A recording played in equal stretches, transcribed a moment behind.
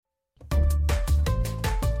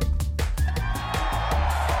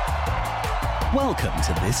Welcome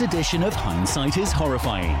to this edition of Hindsight is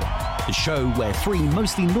Horrifying, the show where three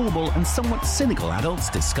mostly normal and somewhat cynical adults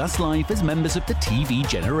discuss life as members of the TV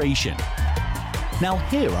generation. Now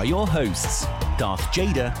here are your hosts, Darth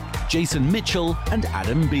Jada, Jason Mitchell, and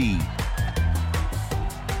Adam B.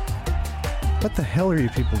 What the hell are you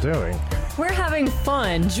people doing? We're having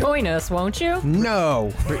fun. Join us, won't you?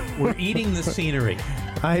 No, We're eating the scenery.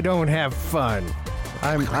 I don't have fun.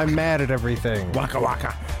 I'm mad at everything. Waka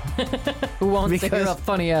waka. Who wants to hear Because- a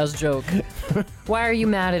funny ass joke? Why are you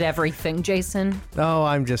mad at everything, Jason? Oh,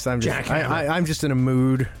 I'm just in a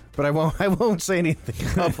mood, but I won't say anything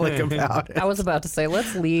public about it. I was about to say,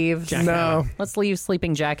 let's leave. No, Let's leave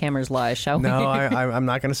Sleeping Jackhammer's lies, shall we? no, I'm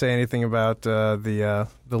not going to say anything about the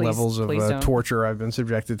levels of please don't. torture I've been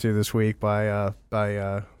subjected to this week by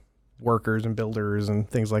workers and builders and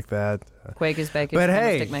things like that. Quakers, bakers, But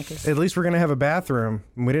hey, stick makers. at least we're going to have a bathroom.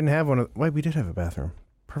 We didn't have one. Wait, we did have a bathroom.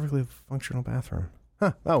 Perfectly functional bathroom.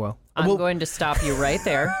 Huh. Oh well. I'm Well, going to stop you right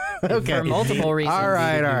there. Okay. For multiple reasons. All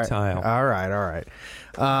right, New all right, tile. all right.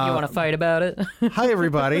 You want to fight about it? Hi,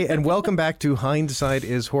 everybody, and welcome back to Hindsight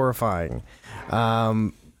is Horrifying.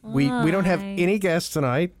 We don't have any guests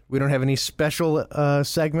tonight. We don't have any special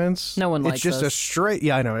segments. No one likes It's just a us. straight.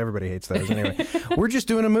 Yeah, I know. Everybody hates those anyway. We're just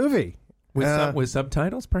doing a movie. With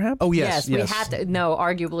subtitles, perhaps? Oh yes, we have to. No,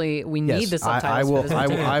 arguably, we need the subtitles I will. for this I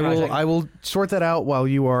will. particular I will. project. I will sort that out while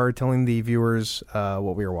you are telling the viewers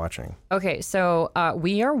what we are watching. Okay, so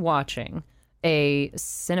we are watching a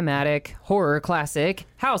cinematic horror classic,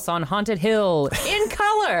 House on Haunted Hill, in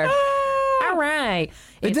color. All right.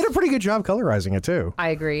 They did a pretty good job colorizing it too. I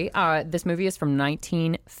agree. This movie is from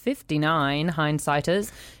 1959, Hindsighters,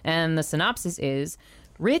 and the synopsis is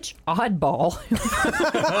Rich Oddball.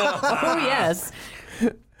 Oh, yes.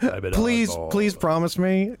 Please promise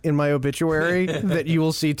me in my obituary that you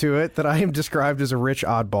will see to it that I am described as a rich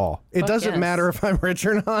oddball. It Fuck doesn't yes. matter if I'm rich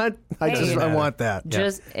or not. Hey. I want that.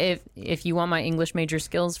 Just if you want my English major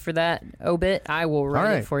skills for that obit, I will write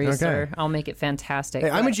All it right, for you, okay. sir. I'll make it fantastic. Hey,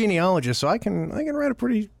 I'm a genealogist, so I can write a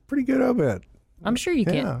pretty good obit. I'm sure you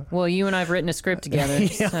can. Yeah. Well, you and I've written a script together,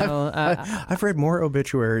 so I've read more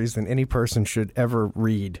obituaries than any person should ever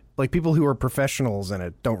read. Like people who are professionals in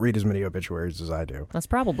it don't read as many obituaries as I do. that's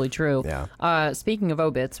probably true. Yeah. Speaking of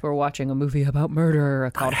obits, we're watching a movie about murder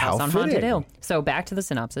called How House on Haunted fitting. Hill. So back to the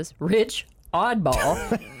synopsis. Rich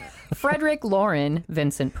Oddball. Frederick Lauren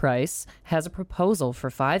Vincent Price has a proposal for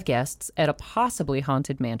 5 guests at a possibly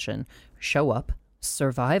haunted mansion. Show up,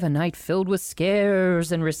 survive a night filled with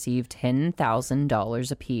scares, and receive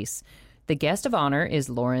 $10,000 apiece. The guest of honor is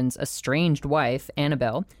Lauren's estranged wife,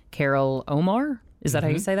 Annabelle, Carol Omar. Is that how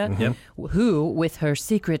you say that? Yep. Who, with her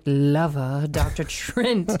secret lover, Dr.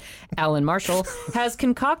 Trent Alan Marshall, has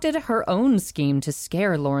concocted her own scheme to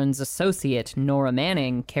scare Lauren's associate, Nora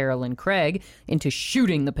Manning, Carolyn Craig, into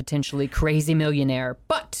shooting the potentially crazy millionaire.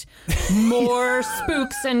 But more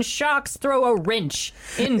spooks and shocks throw a wrench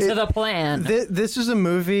into the plan. This is a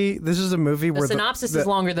movie. The where synopsis is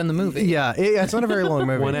longer than the movie. Yeah, it's not a very long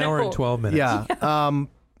movie. 1 hour and 12 minutes. Yeah.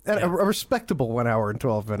 A respectable 1 hour and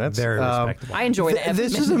 12 minutes. Very respectable. I enjoyed it.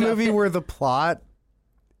 This is a movie where the plot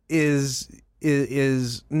is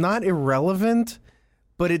not irrelevant,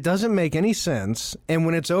 but it doesn't make any sense. And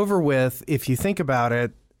when it's over with, if you think about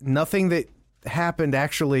it, nothing that happened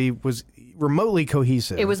actually was remotely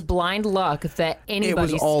cohesive. It was blind luck that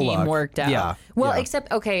anybody's all scheme luck. worked out. Yeah, Well, yeah.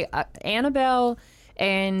 except, okay, Annabelle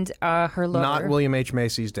and her lover. not William H.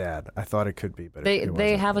 Macy's dad. I thought it could be, but They it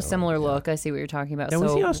they wasn't. have a similar look. I see what you're talking about. Now,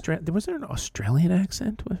 So was there an Australian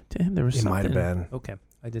accent to him? There was It something. might have been. Okay.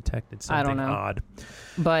 I detected I something don't know. odd.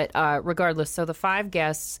 But regardless, so the 5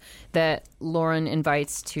 guests that Lauren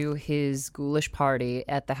invites to his ghoulish party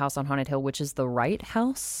at the House on Haunted Hill, which is the Wright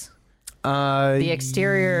House. The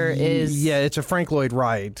exterior is it's a Frank Lloyd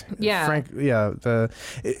Wright. Yeah. It's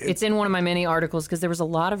It's in one of my many articles because there was a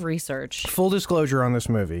lot of research. full disclosure on this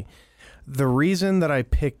movie. The reason that I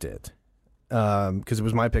picked it, because it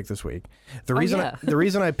was my pick this week. The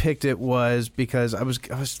reason I picked it was because I was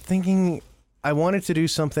thinking I wanted to do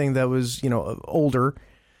something that was older,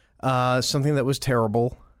 something that was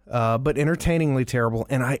terrible, but entertainingly terrible,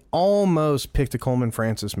 and I almost picked a Coleman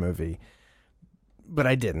Francis movie, but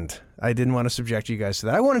I didn't. I didn't want to subject you guys to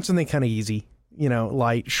that. I wanted something kind of easy,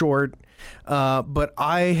 light, short. But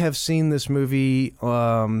I have seen this movie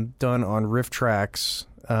done on Riff Tracks.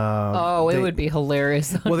 It would be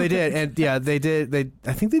hilarious. Well, they did, and yeah, they did.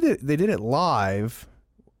 I think they did it live,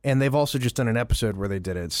 and they've also just done an episode where they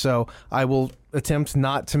did it. So I will attempt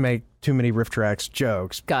not to make too many Riff Tracks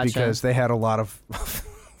jokes Gotcha. because they had a lot of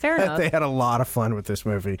Fair enough. They had a lot of fun with this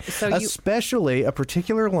movie, especially a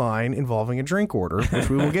particular line involving a drink order, which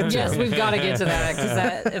we will get to. Yes, we've got to get to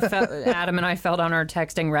that because Adam and I fell down our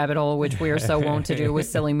texting rabbit hole, which we are so wont to do with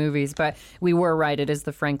silly movies. But we were right; it is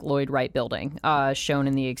the Frank Lloyd Wright building, shown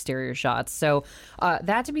in the exterior shots. So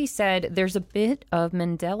that to be said, there's a bit of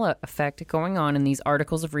Mandela effect going on in these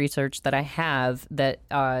articles of research that I have that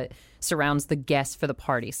surrounds the guests for the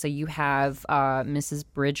party. So you have Mrs.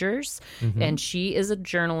 Bridgers, and she is a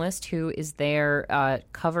journalist who is there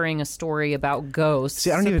covering a story about ghosts. See,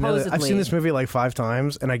 I don't even know that. I've seen this movie like 5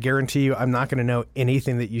 times, and I guarantee you I'm not going to know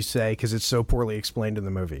anything that you say because it's so poorly explained in the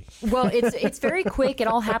movie. Well, it's very quick. It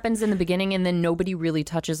all happens in the beginning, and then nobody really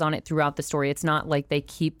touches on it throughout the story. It's not like they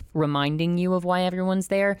keep reminding you of why everyone's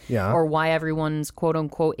there or why everyone's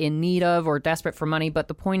quote-unquote in need of or desperate for money. But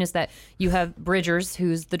the point is that you have Bridgers,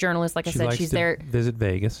 who's the journalist. Like I said, she's there. Visit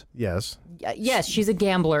Vegas. Yes. Yes, she's a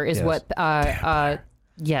gambler, is what.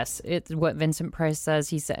 Yes, it's what Vincent Price says.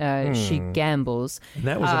 He said she gambles. And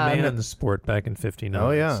that was a man in the sport back in '59.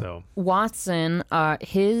 Oh yeah. So Watson,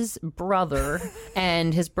 his brother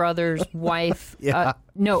and his brother's wife.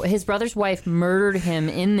 His brother's wife murdered him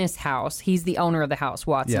in this house. He's the owner of the house.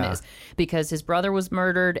 Watson is, because his brother was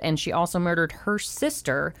murdered, and she also murdered her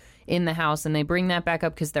sister in the house, and they bring that back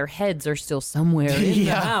up because their heads are still somewhere in the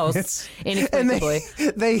house inexplicably.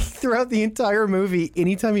 And they throughout the entire movie,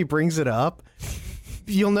 anytime he brings it up,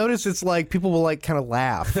 you'll notice it's like people will like kind of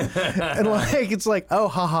laugh and like it's like, oh,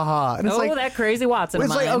 ha ha ha, and it's like that crazy Watson.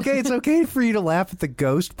 It's like, okay, it's okay for you to laugh at the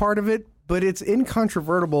ghost part of it, but it's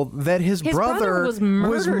incontrovertible that his brother was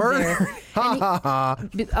murdered. Ha ha ha.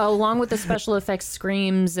 Along with the special effects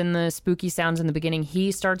screams and the spooky sounds in the beginning,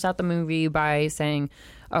 he starts out the movie by saying,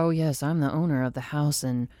 "Oh yes, I'm the owner of the house,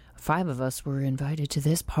 and 5 of us were invited to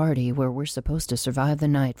this party where we're supposed to survive the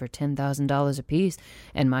night for $10,000 apiece,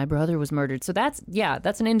 and my brother was murdered." So that's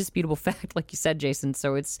an indisputable fact, like you said, Jason.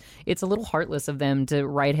 So it's a little heartless of them to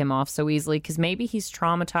write him off so easily, because maybe he's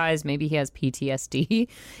traumatized, maybe he has PTSD,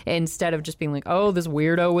 instead of just being like, oh, this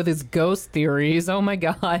weirdo with his ghost theories. Oh my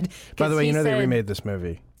God. By the way, they remade this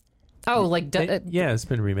movie. Oh, like... it's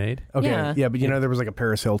been remade. Okay, yeah, but there was like a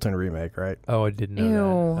Paris Hilton remake, right? Oh, I didn't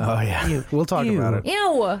know that. Oh, yeah. We'll talk about it.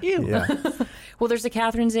 Ew. Yeah. Well, there's a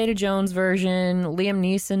Catherine Zeta-Jones version. Liam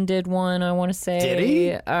Neeson did one, I want to say. Did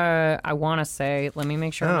he? I want to say. Let me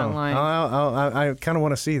make sure I'm not lying. I kind of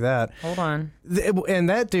want to see that. Hold on. And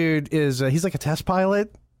that dude is, he's like a test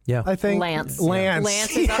pilot. Yeah, I think Lance. Lance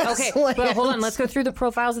Is okay. Lance. But hold on, let's go through the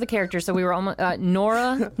profiles of the characters. So we were almost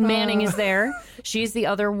Nora Manning is there. She's the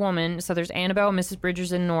other woman. So there's Annabelle, Mrs.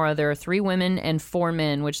 Bridgers, and Nora. There are 3 women and 4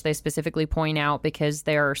 men, which they specifically point out because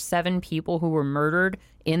there are 7 people who were murdered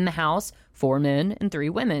in the house. 4 men and 3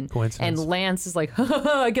 women. Coincidence. And Lance is like,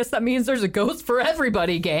 I guess that means there's a ghost for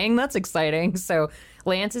everybody, gang. That's exciting. So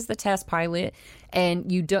Lance is the test pilot, and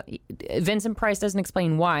Vincent Price doesn't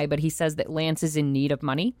explain why, but he says that Lance is in need of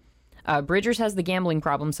money. Bridgers has the gambling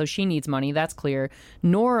problem, so she needs money. That's clear.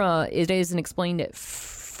 Nora, it isn't explained at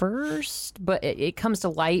first, but it comes to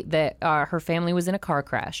light that her family was in a car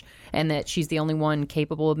crash and that she's the only one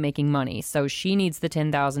capable of making money. So she needs the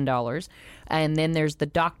 $10,000. And then there's the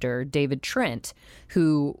doctor, David Trent,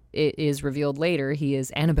 who it is revealed later he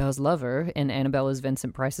is Annabelle's lover, and Annabelle is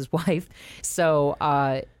Vincent Price's wife. So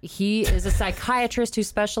he is a psychiatrist who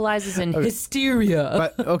specializes in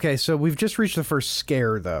hysteria. But okay, so we've just reached the first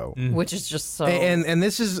scare, though, which is just so. And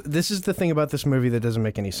this is the thing about this movie that doesn't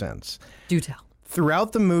make any sense. Do tell.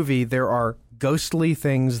 Throughout the movie, there are ghostly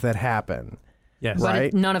things that happen. Yes.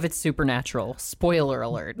 Right? But none of it's supernatural. Spoiler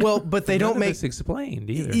alert. Well, but they don't make it's explained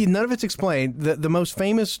either. None of it's explained. The most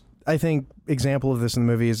famous, I think, example of this in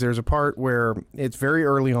the movie is there's a part where it's very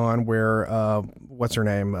early on where what's her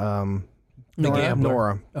name?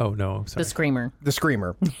 Nora. Oh no, sorry. The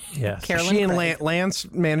Screamer. Yes. Carolyn She and Craig.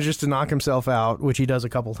 Lance manages to knock himself out, which he does a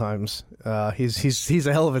couple times. He's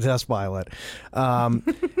a hell of a test pilot,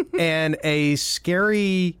 and a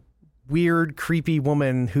scary, weird, creepy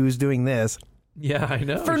woman who's doing this. Yeah, I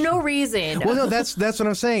know. For no reason. Well, no, that's what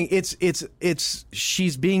I'm saying. It's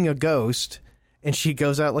she's being a ghost, and she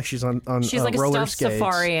goes out like she's on She's like a roller stuffed skates.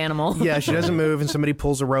 safari animal. Yeah, she doesn't move, and somebody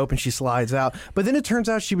pulls a rope, and she slides out. But then it turns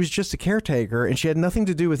out she was just a caretaker, and she had nothing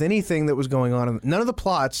to do with anything that was going on. None of the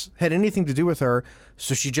plots had anything to do with her,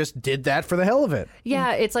 so she just did that for the hell of it.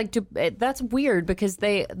 Yeah, it's like that's weird because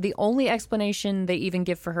the only explanation they even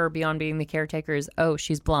give for her beyond being the caretaker is, oh,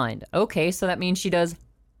 she's blind. Okay, so that means she does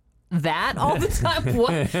that all the time.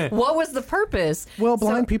 What was the purpose? Well,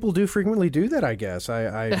 blind people do frequently do that, I guess.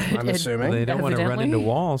 I'm assuming. Well, they don't want to run Evidently. into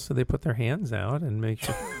walls, so they put their hands out and make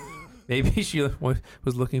Maybe she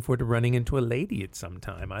was looking forward to running into a lady at some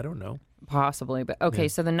time. I don't know. Possibly. But okay,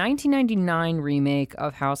 so the 1999 remake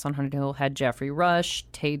of House on Haunted Hill had Jeffrey Rush,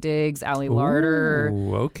 Taye Diggs, Ali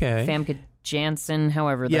Larter, okay. Famke Janssen,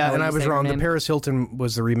 however. Yeah, and I was wrong. The Paris Hilton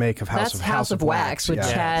was the remake of That's House of Wax with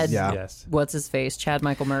Chad. Yes. What's his face? Chad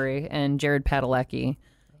Michael Murray and Jared Padalecki.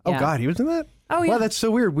 Oh God, he was in that? Oh yeah. Wow, that's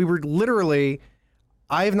so weird. We were literally.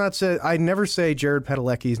 I never say Jared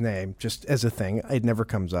Padalecki's name just as a thing. It never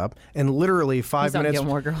comes up. And literally 5 He's minutes. on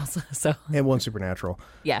Gilmore Girls, so. And one Supernatural.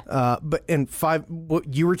 Yeah. But in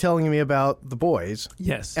you were telling me about The Boys.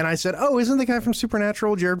 Yes. And I said, oh, isn't the guy from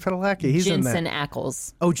Supernatural Jared Padalecki? He's Jensen in that.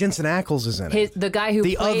 Ackles. Oh, Jensen Ackles is in it. The guy who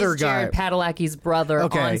plays other guy. Jared Padalecki's brother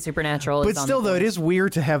on Supernatural. But still, though, it is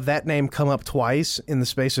weird to have that name come up twice in the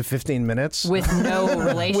space of 15 minutes. With no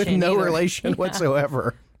relation. With no either. relation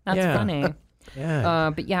whatsoever. That's funny.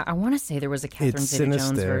 Yeah. But yeah, I want to say there was a Catherine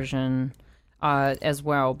Zeta-Jones version as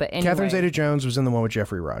well. But anyway. Catherine Zeta-Jones was in the one with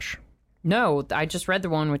Jeffrey Rush. No, I just read the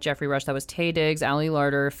one with Jeffrey Rush. That was Taye Diggs, Ali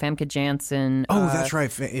Larter, Famke Janssen. Oh, that's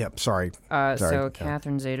right. Yeah, sorry.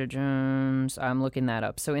 Catherine Zeta-Jones. I'm looking that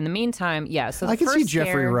up. So in the meantime, so the I can see first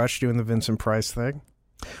Jeffrey scare- Rush doing the Vincent Price thing.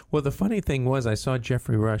 Well, the funny thing was, I saw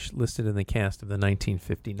Jeffrey Rush listed in the cast of the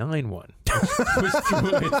 1959 one, which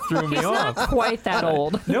threw me He's off. not quite that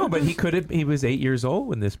old. No, but he was 8 years old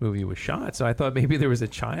when this movie was shot, so I thought maybe there was a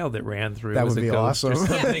child that ran through. That as would a be ghost awesome. or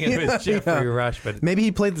something. It was Jeffrey Rush, but maybe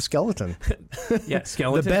he played the skeleton. Yeah,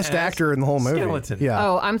 skeleton. The best actor in the whole movie. Skeleton. Yeah.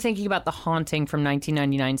 Oh, I'm thinking about The Haunting from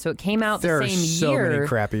 1999. So it came out there the same are so year. many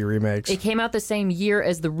crappy remakes. It came out the same year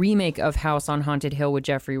as the remake of House on Haunted Hill with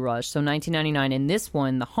Jeffrey Rush. So 1999. And this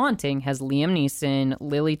one, The Haunting, has Liam Neeson,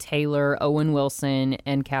 Lily Taylor, Owen Wilson,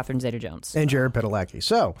 and Catherine Zeta-Jones. And Jared Padalecki.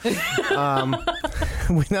 So,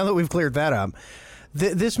 now that we've cleared that up,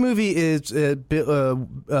 this movie is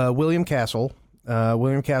William Castle.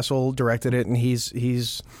 William Castle directed it, and he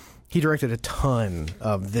directed a ton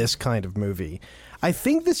of this kind of movie. I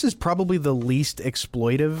think this is probably the least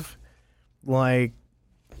exploitive. Like,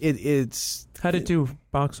 it's How'd it do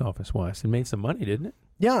box office wise? It made some money, didn't it?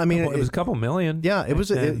 Yeah, I mean, it was a couple million. Yeah, it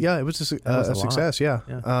was. It was a success. Yeah.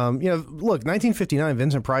 Look, 1959,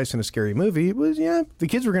 Vincent Price in a scary movie. It was the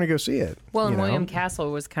kids were going to go see it. Well, and William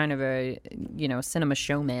Castle was kind of a cinema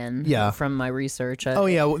showman. Yeah. From my research.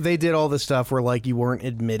 They did all the stuff where like you weren't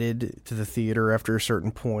admitted to the theater after a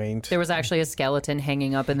certain point. There was actually a skeleton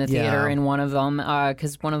hanging up in the theater in one of them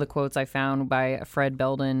because one of the quotes I found by Fred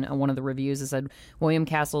Belden, one of the reviews, it said William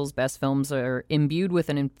Castle's best films are imbued with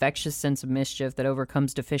an infectious sense of mischief that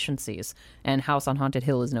overcomes deficiencies, and House on Haunted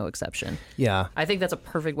Hill is no exception. Yeah. I think that's a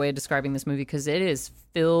perfect way of describing this movie because it is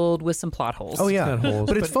filled with some plot holes. Oh, yeah.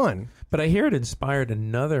 But it's fun. But I hear it inspired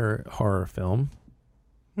another horror film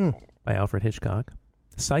by Alfred Hitchcock,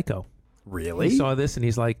 Psycho. Really? He saw this and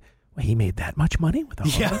he's like, well, he made that much money with a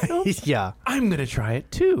horror film? Yeah. I'm going to try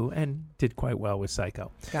it too, and did quite well with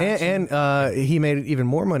Psycho. Gotcha. And he made even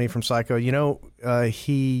more money from Psycho.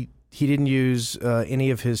 He didn't use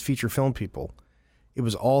any of his feature film people. It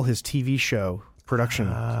was all his TV show production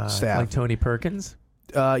staff, like Tony Perkins.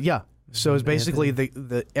 Yeah. So it's basically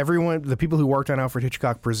the people who worked on Alfred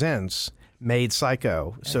Hitchcock Presents made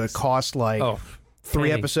Psycho. So it cost like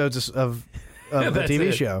 3 episodes of the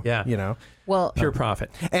TV show. Yeah. Well, pure profit.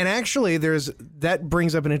 And actually, that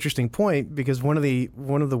brings up an interesting point because one of the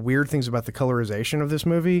weird things about the colorization of this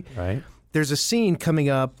movie, right? There's a scene coming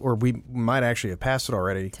up, or we might actually have passed it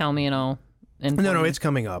already. Tell me and I'll. No, it's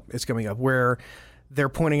coming up. It's coming up where they're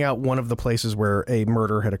pointing out one of the places where a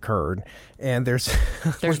murder had occurred, and there's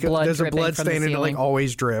blood there's a dripping blood from the stain, and it like ceiling.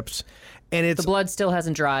 always drips, and it's The blood still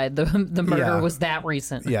hasn't dried. The murder Yeah. was that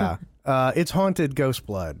recent. yeah, it's haunted ghost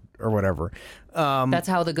blood or whatever. That's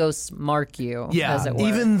how the ghosts mark you. As it were.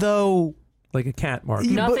 even though. Like a cat mark.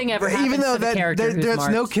 Nothing ever happens even though to the character who's there's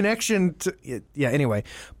no marked. connection to it. Yeah, anyway,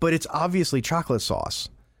 but it's obviously chocolate sauce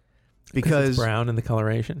because It's brown in the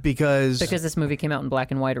coloration. because this movie came out in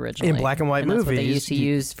black and white originally. In black and white that's what they movies, used to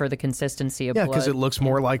use for the consistency of yeah, blood. because it looks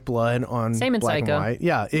more like blood on Same in black Psycho. and white.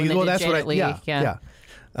 Yeah, When they did that's what Janet Leigh, yeah. in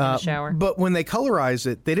the shower. But when they colorize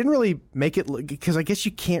it, they didn't really make it look, because I guess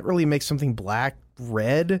you can't really make something black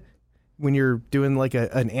red when you're doing like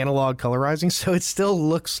an analog colorizing, so it still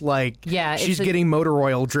looks like she's getting motor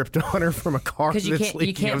oil dripped on her from a car Because that's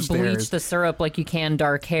you can't upstairs. bleach the syrup like you can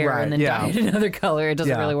dark hair Right, and then yeah. dye it another color. It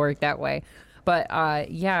doesn't Yeah. really work that way.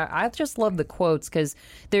 But yeah, I just love the quotes because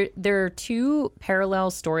there are two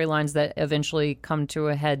parallel storylines that eventually come to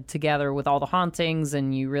a head together with all the hauntings,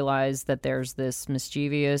 and you realize that there's this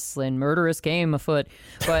mischievous and murderous game afoot.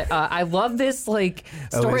 But I love this like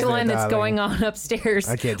storyline that's going on upstairs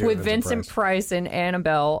with Vincent Price and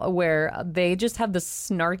Annabelle, where they just have the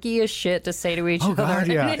snarkiest shit to say to each other. God,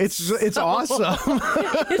 yeah, it's awesome.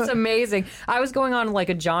 It's amazing. I was going on like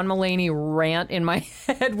a John Mulaney rant in my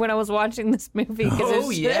head when I was watching this movie.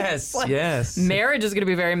 Yes. Marriage is going to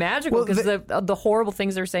be very magical because the horrible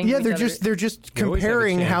things they're saying. Yeah, to each they're just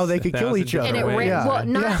comparing how they could kill each other.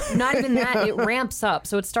 And not even that. It ramps up.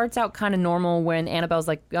 So it starts out kind of normal when Annabelle's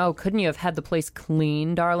like, "Oh, couldn't you have had the place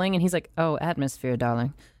clean, darling?" And he's like, "Oh, atmosphere,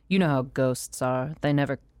 darling. You know how ghosts are. They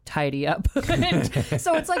never tidy up."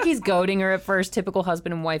 So it's like he's goading her at first, typical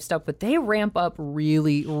husband and wife stuff, but they ramp up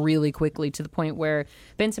really, really quickly to the point where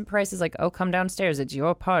Vincent Price is like, "Oh, come downstairs. It's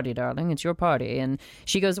your party, darling. It's your party." And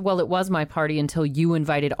she goes, "Well, it was my party until you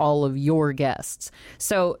invited all of your guests."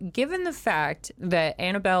 So given the fact that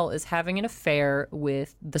Annabelle is having an affair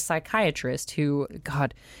with the psychiatrist who,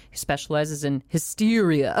 God, specializes in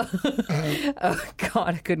hysteria. Oh,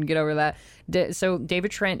 God, I couldn't get over that. So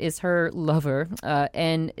David Trent is her lover,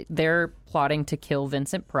 and they're plotting to kill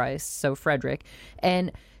Vincent Price, so Frederick.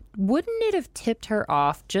 And wouldn't it have tipped her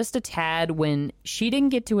off just a tad when she didn't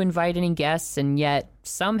get to invite any guests, and yet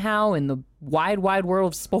somehow in the wide, wide world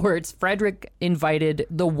of sports, Frederick invited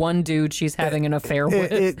the one dude she's having an affair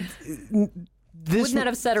with? Wouldn't that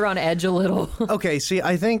have set her on edge a little? Okay, see,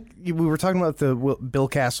 I think we were talking about the Bill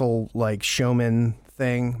Castle like showman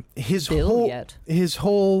thing. His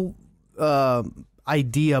whole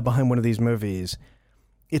idea behind one of these movies.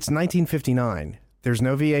 It's 1959. There's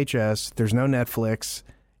no VHS. There's no Netflix.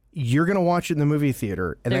 You're going to watch it in the movie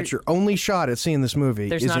theater, and that's your only shot at seeing this movie.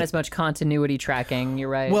 There's not as much continuity tracking. You're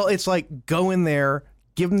right. Well, it's like go in there,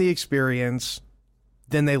 give them the experience,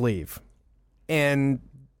 then they leave. And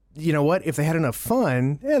you know what? If they had enough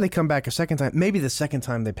fun, they come back a second time. Maybe the second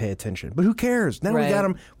time they pay attention. But who cares? Now we got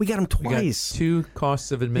them twice. We got 2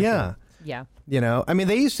 costs of admission. Yeah. You know, I mean,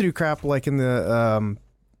 they used to do crap like in the,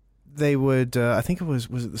 they would, I think was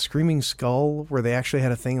it the Screaming Skull, where they actually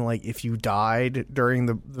had a thing like if you died during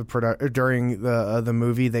the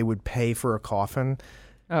movie, they would pay for a coffin.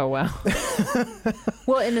 Oh, wow.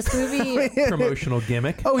 Well, in this movie... Promotional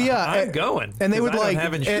gimmick. Oh, yeah. I'm going. And they would I don't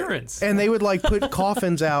have insurance. And they would like put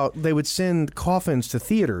coffins out. They would send coffins to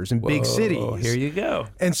theaters in big cities. Here you go.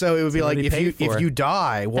 And so it would be like, if you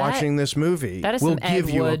die watching this movie, we'll give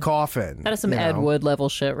you a coffin. That is some Ed Wood level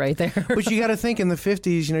shit right there. But you got to think in the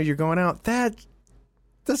 50s, you know, you're going out,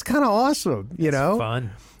 that's kind of awesome, you know?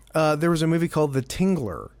 Fun. There was a movie called The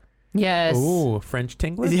Tingler. Yes. Ooh, French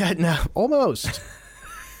Tingler? Yeah, no, almost.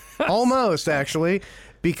 Almost, actually,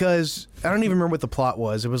 because I don't even remember what the plot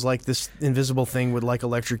was. It was like this invisible thing would like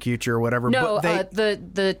electrocute you or whatever. No,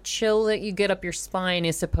 the chill that you get up your spine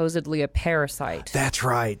is supposedly a parasite. That's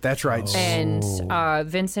right. Oh. And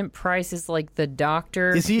Vincent Price is like the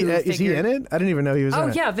doctor. Is he in it? I didn't even know he was in it.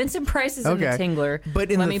 Oh, yeah, Vincent Price is in The Tingler.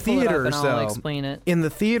 But in the theaters, I'll explain it. In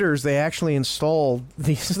the theaters, they actually installed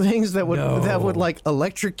these things that would like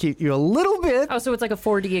electrocute you a little bit. Oh, so it's like a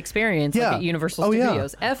 4D experience like at Universal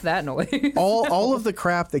Studios. Yeah. F that noise. all of the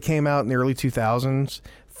crap that came out in the early 2000s,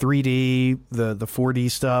 3D, the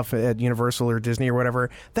 4D stuff at Universal or Disney or whatever,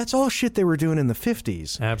 that's all shit they were doing in the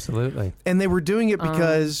 50s. Absolutely. And they were doing it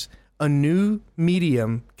because a new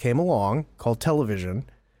medium came along called television,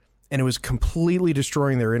 and it was completely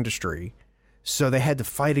destroying their industry. So they had to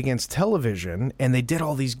fight against television, and they did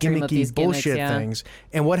all these gimmicky bullshit things.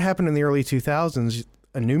 And what happened in the early 2000s,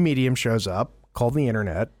 a new medium shows up called the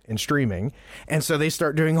internet and streaming, and so they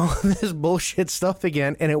start doing all of this bullshit stuff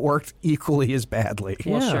again, and it worked equally as badly.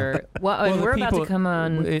 Well, sure. Well, we're about to come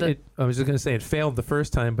on. I was just going to say it failed the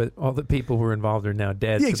first time, but all the people who were involved are now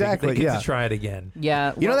dead. Yeah, exactly. So they get to try it again.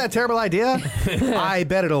 Yeah. You know that terrible idea? I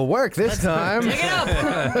bet it'll work this time. Dig it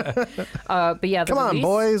up. But yeah, come on,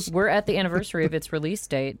 boys. We're at the anniversary of its release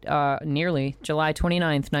date, nearly July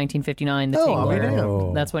 29th, 1959. The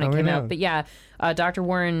Tingler. That's when it came out. But yeah, Dr.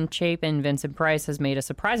 Warren Chapin, Vincent Price, has made a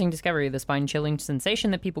surprising discovery. The spine-chilling sensation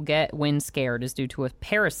that people get when scared is due to a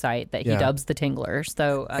parasite that he dubs the Tingler.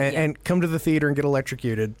 So, and come to the theater and get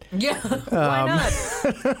electrocuted. Yeah, why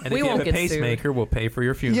not? And we won't get a pacemaker, we'll pay for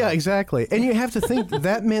your funeral. Yeah, exactly. And you have to think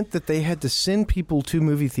that meant that they had to send people to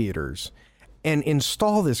movie theaters and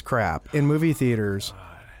install this crap in movie theaters.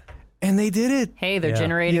 And they did it. Hey, they're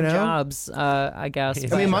generating jobs, I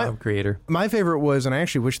guess. I mean, my favorite was, and I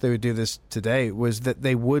actually wish they would do this today, was that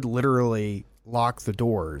they would literally lock the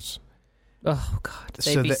doors Oh God,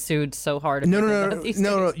 they'd be sued so hard. If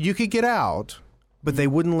No. You could get out, but they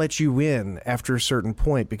wouldn't let you in after a certain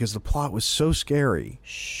point because the plot was so scary.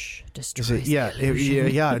 Shh, destroys.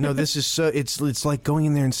 Yeah. No, this is so. It's like going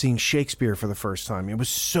in there and seeing Shakespeare for the first time. It was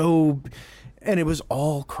so, and it was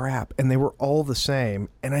all crap, and they were all the same.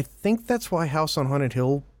 And I think that's why House on Haunted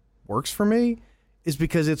Hill works for me, is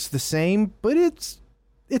because it's the same, but it's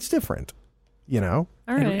different. You know.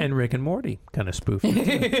 All right. And Rick and Morty kind of spoofed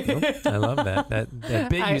it too. I love that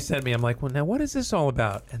bit you sent me. I'm like, well, now what is this all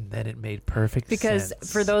about? And then it made perfect sense.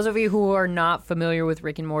 Because for those of you who are not familiar with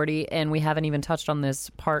Rick and Morty, and we haven't even touched on this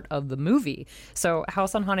part of the movie, so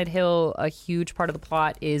House on Haunted Hill, a huge part of the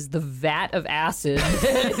plot is the vat of acid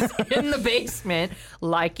that is in the basement,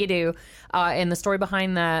 like you do. And the story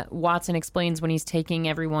behind that, Watson explains when he's taking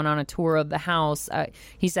everyone on a tour of the house.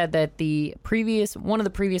 He said that one of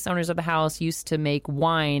the previous owners of the house used to make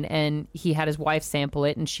wine, and he had his wife sample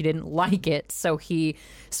it, and she didn't like it, so he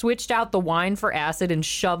switched out the wine for acid and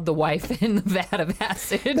shoved the wife in the vat of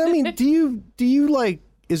acid. I mean, do you like?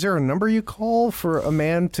 Is there a number you call for a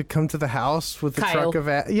man to come to the house with a truck of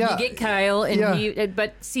acid? Yeah, you get Kyle, and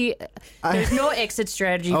but see, there's no exit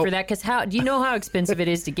strategy for that, because do you know how expensive it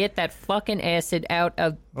is to get that fucking acid out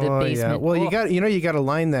of the basement? Yeah. Well, you got to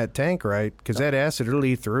line that tank right, because that acid will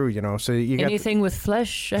lead through. So you got anything with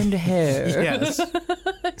flesh and hair. Yes,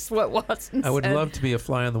 that's what Watson said. I would love to be a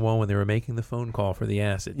fly on the wall when they were making the phone call for the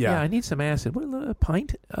acid. Yeah, I need some acid. What, a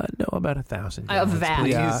pint? No, about 1,000. A vat.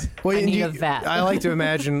 Please. Yeah. Well, I need a vat. I like to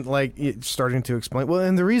imagine like starting to explain. Well,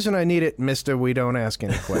 and the reason I need it, Mister, we don't ask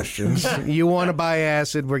any questions. You want to buy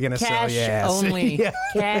acid? We're going to sell you acid. Only. Yeah.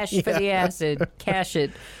 Cash for the acid. Cash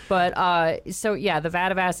it. But the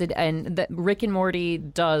vat of acid, and Rick and Morty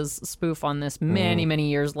does spoof on this many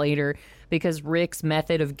years later, because Rick's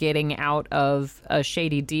method of getting out of a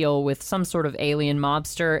shady deal with some sort of alien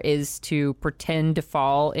mobster is to pretend to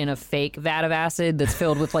fall in a fake vat of acid that's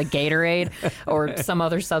filled with like Gatorade or some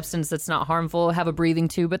other substance that's not harmful, have a breathing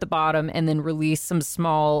tube at the bottom, and then release some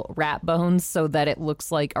small rat bones so that it looks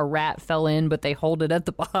like a rat fell in, but they hold it at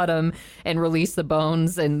the bottom and release the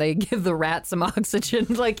bones, and they give the rat some oxygen.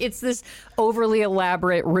 Like, it's this overly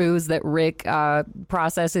elaborate ruse that Rick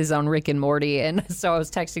processes on Rick and Morty. And so I was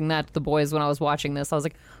texting that to the boys when I was watching this. I was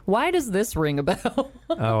like, why does this ring a bell?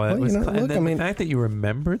 The fact that you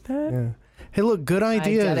remembered that? Yeah. Hey, look, good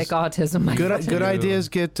ideas. Eidetic autism. Good ideas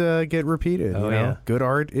get repeated. Oh, yeah. Good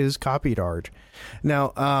art is copied art.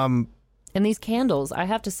 Now, and these candles, I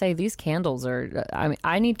have to say, these candles are,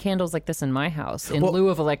 I need candles like this in my house in lieu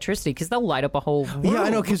of electricity, because they'll light up a whole room. Yeah, I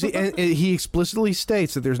know, because he explicitly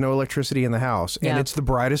states that there's no electricity in the house, and it's the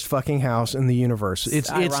brightest fucking house in the universe. It's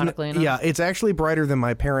ironically enough. Yeah, it's actually brighter than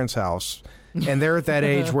my parents' house. And they're at that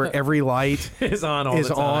age where every light is on all the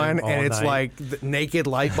time, and it's night. like the naked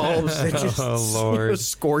light bulbs that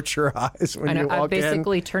just scorch your eyes when you walk in. I've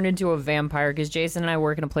basically turned into a vampire, because Jason and I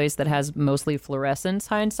work in a place that has mostly fluorescence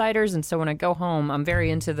hindsighters, and so when I go home, I'm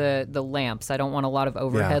very into the lamps. I don't want a lot of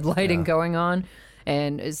overhead lighting going on.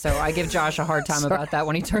 And so I give Josh a hard time about that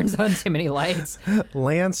when he turns on too many lights.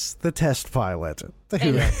 Lance, the test pilot.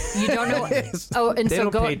 And you don't know. They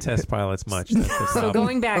don't pay test pilots much. So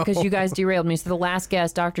going back, because you guys derailed me. So the last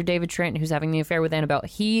guest, Dr. David Trent, who's having the affair with Annabelle,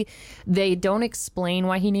 they don't explain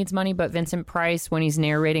why he needs money, but Vincent Price, when he's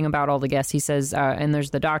narrating about all the guests, he says, and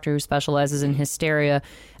there's the doctor who specializes in hysteria.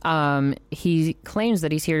 He claims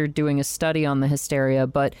that he's here doing a study on the hysteria,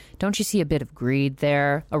 but don't you see a bit of greed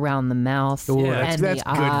there around the mouth and that's the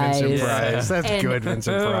eyes? Vincent Price. That's good,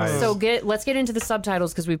 Vincent Price. So let's get into the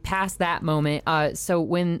subtitles, because we've passed that moment. So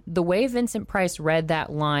when the way Vincent Price read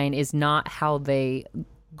that line is not how they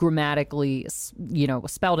grammatically,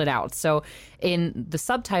 spelled it out. So in the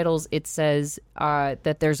subtitles, it says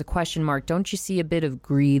that there's a question mark. Don't you see a bit of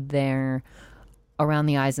greed there around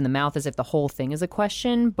the eyes and the mouth, as if the whole thing is a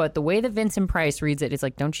question? But the way that Vincent Price reads it, it's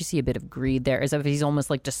like, don't you see a bit of greed there? As if he's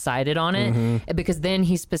almost like decided on it, because then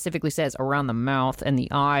he specifically says around the mouth and the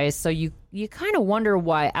eyes. So you kind of wonder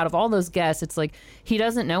why, out of all those guests, it's like he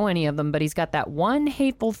doesn't know any of them, but he's got that one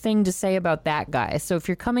hateful thing to say about that guy. So if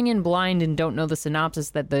you're coming in blind and don't know the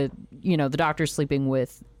synopsis that the doctor's sleeping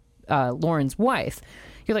with Lauren's wife,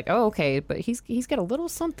 you're like, oh, okay, but he's got a little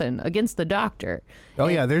something against the doctor. Oh,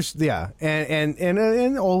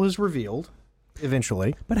 and all is revealed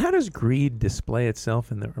eventually. But how does greed display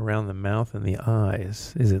itself around the mouth and the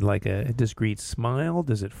eyes? Is it like does greed smile?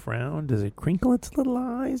 Does it frown? Does it crinkle its little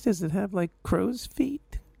eyes? Does it have like crow's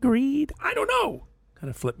feet? Greed? I don't know. kind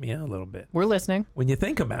of flipped me out a little bit. We're listening. When you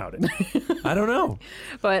think about it. I don't know.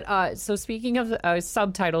 But so speaking of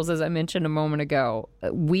subtitles, as I mentioned a moment ago,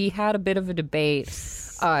 we had a bit of a debate.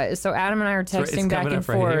 So Adam and I are texting back and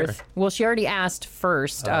forth. Right, well, she already asked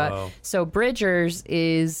first. So Bridgers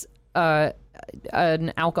is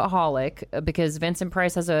an alcoholic because Vincent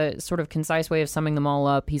Price has a sort of concise way of summing them all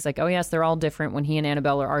up. He's like, oh, yes, they're all different. When he and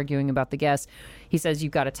Annabelle are arguing about the guests, he says,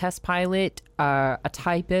 you've got a test pilot, a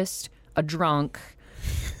typist, a drunk,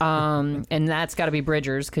 and that's got to be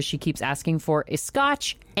Bridgers because she keeps asking for a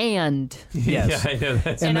scotch and. Yes. Yeah, I know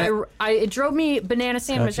that. And it drove me banana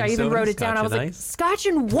sandwich. I even wrote it down. I was like, scotch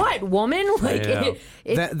and what, woman? Like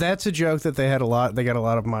that's a joke that they got a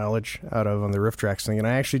lot of mileage out of on the Riff Tracks thing, and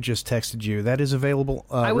I actually just texted you. That is available.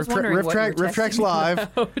 I was wondering Riff Tracks Live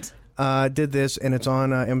did this, and it's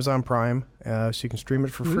on Amazon Prime, so you can stream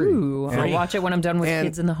it for free. Ooh, I'll watch it when I'm done with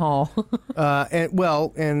kids in the hall.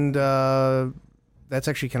 That's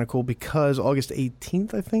actually kind of cool because August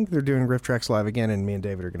 18th, I think, they're doing Riff Tracks Live again, and me and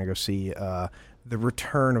David are going to go see the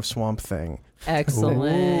return of Swamp Thing.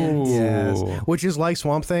 Excellent. Yes. Which is like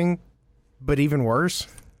Swamp Thing, but even worse.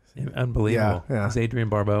 Unbelievable. Yeah. Is Adrienne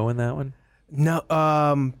Barbeau in that one? No.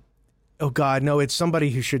 Oh, God, no. It's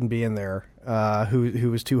somebody who shouldn't be in there, who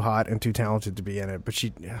was too hot and too talented to be in it. But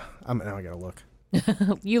now I got to look.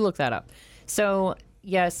 You look that up. So...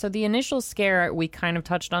 yeah, so the initial scare, we kind of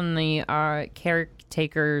touched on the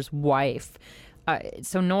caretaker's wife.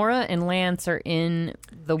 So Nora and Lance are in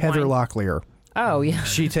the Heather Locklear. Oh, yeah.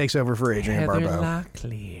 She takes over for Adrienne Barbeau.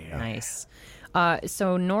 Locklear. Nice.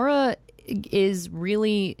 So Nora is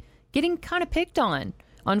really getting kind of picked on.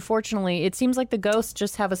 Unfortunately, it seems like the ghosts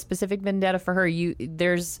just have a specific vendetta for her.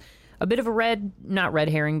 There's a bit of a not red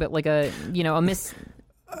herring, but like a miss.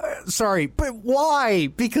 Sorry, but why?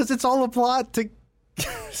 Because it's all a plot to...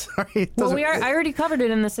 Sorry. Well, I already covered it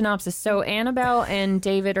in the synopsis. So Annabelle and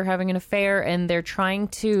David are having an affair, and they're trying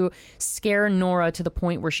to scare Nora to the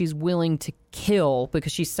point where she's willing to kill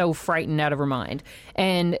because she's so frightened out of her mind.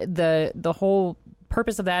 And the whole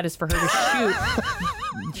purpose of that is for her to shoot.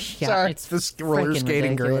 Yeah, sorry, it's this roller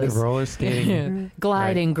skating granny. Roller skating.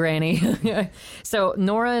 Gliding right. granny. So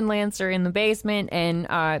Nora and Lance are in the basement, and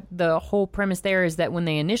the whole premise there is that when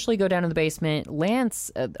they initially go down to the basement,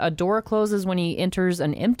 Lance, a door closes when he enters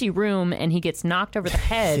an empty room, and he gets knocked over the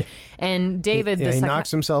head. And David... he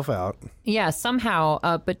knocks himself out. Yeah,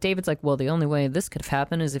 somehow. But David's like, well, the only way this could have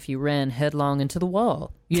happened is if you ran headlong into the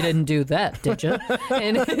wall. You didn't do that, did you?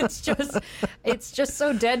 And it's just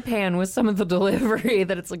so deadpan with some of the delivery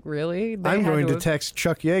that it's like, really? I'm going to text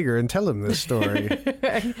Chuck Yeager and tell him this story.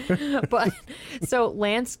 But so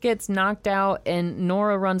Lance gets knocked out, and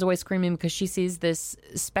Nora runs away screaming because she sees this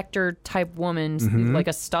specter type woman, like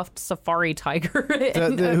a stuffed safari tiger.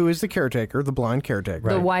 Who is the caretaker, the blind caretaker.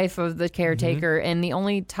 The wife of the caretaker. And the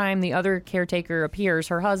only time the other caretaker appears,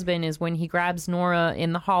 her husband, is when he grabs Nora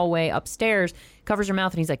in the hallway upstairs, covers her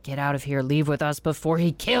mouth, and he's like, get out of here, leave with us before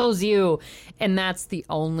he kills you. And that's the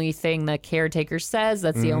only thing the caretaker says.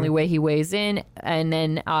 That's the only way he weighs in. And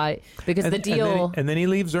then because the deal... And then he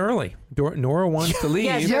leaves early. Nora wants to leave.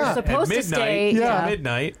 Yes, you're supposed to stay. Yeah.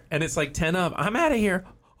 Midnight. And it's like 10 of, I'm out of here.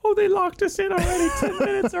 Oh, they locked us in already 10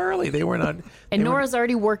 minutes early. They were not... And Nora's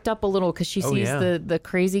already worked up a little because she sees the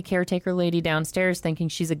crazy caretaker lady downstairs thinking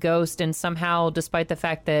she's a ghost. And somehow, despite the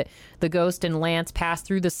fact that the ghost and Lance pass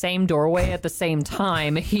through the same doorway at the same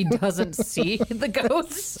time, he doesn't see the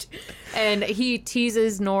ghost. And he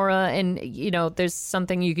teases Nora. And, there's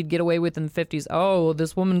something you could get away with in the 50s. Oh,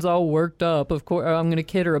 this woman's all worked up. Of course, I'm going to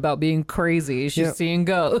kid her about being crazy. She's seeing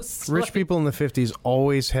ghosts. Rich people in the 50s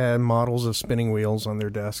always had models of spinning wheels on their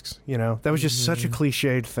desks. That was just such a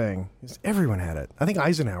cliched thing. Everyone had it. I think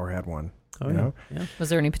Eisenhower had one. Yeah. Was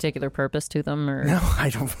there any particular purpose to them? Or no, I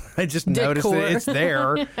don't. I just noticed that it's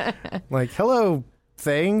there. Like, hello,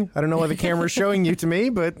 thing. I don't know why the camera's showing you to me,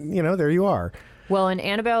 but there you are. Well, and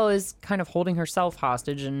Annabelle is kind of holding herself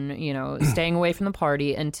hostage and, staying away from the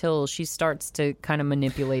party until she starts to kind of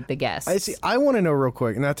manipulate the guests. I want to know real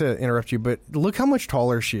quick, not to interrupt you, but look how much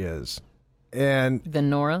taller she is. Than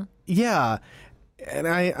Nora? Yeah. And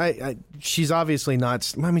I she's obviously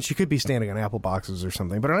not. I mean, she could be standing on apple boxes or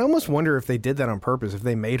something. But I almost wonder if they did that on purpose. If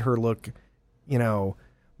they made her look,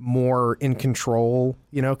 more in control.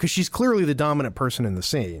 Because she's clearly the dominant person in the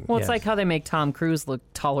scene. Well, it's like how they make Tom Cruise look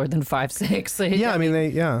taller than 5'6". Yeah, I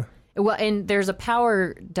mean, Well, and there's a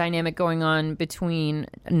power dynamic going on between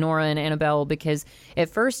Nora and Annabelle, because at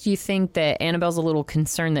first you think that Annabelle's a little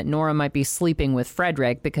concerned that Nora might be sleeping with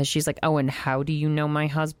Frederick, because she's like, oh, and how do you know my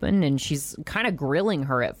husband? And she's kind of grilling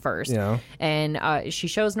her at first. Yeah. And she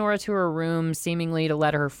shows Nora to her room, seemingly to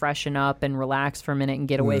let her freshen up and relax for a minute and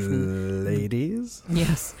get away from... Ladies?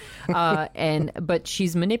 Yes. But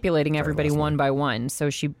she's manipulating everybody one by one. So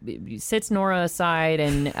she sits Nora aside,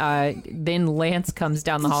 and then Lance comes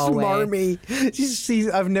down the hallway.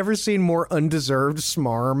 Smarmy. I've never seen more undeserved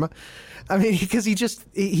smarm. I mean, because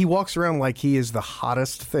he walks around like he is the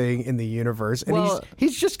hottest thing in the universe, and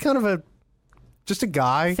he's just kind of just a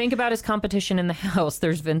guy. Think about his competition in the house.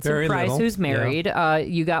 There's Vincent Price, who's married. Yeah.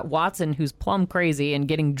 You got Watson, who's plumb crazy and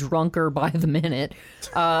getting drunker by the minute.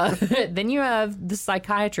 Then you have the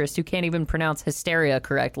psychiatrist who can't even pronounce hysteria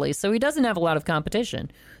correctly, so he doesn't have a lot of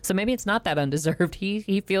competition. So maybe it's not that undeserved.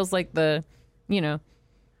 He feels like the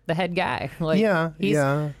head guy. Like,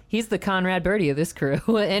 he's the Conrad Birdie of this crew,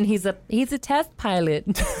 and he's a test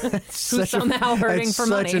pilot who's somehow hurting for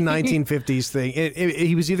money. Such a 1950s thing.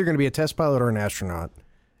 He was either going to be a test pilot or an astronaut.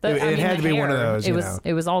 It had to be one of those.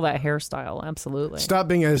 It was all that hairstyle. Absolutely. Stop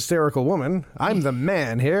being a hysterical woman. I'm the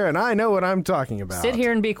man here, and I know what I'm talking about. Sit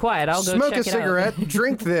here and be quiet. I'll go smoke check a cigarette.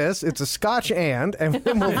 Drink this. It's a Scotch and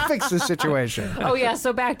then we'll fix the situation. Oh yeah.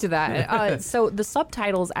 So back to that. So the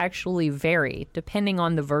subtitles actually vary depending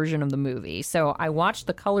on the version of the movie. So I watched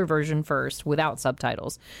the color version first without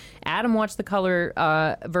subtitles. Adam watched the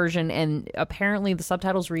color version, and apparently the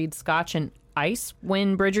subtitles read Scotch and ice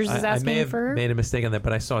when Bridgers is asking I may have for her. Made a mistake on that,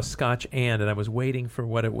 but I saw Scotch and I was waiting for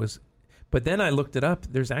what it was. But then I looked it up.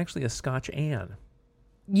 There's actually a Scotch Anne.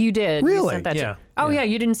 You did. Really? You sent that yeah,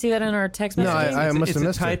 you didn't see that in our text No, message? I must have missed it.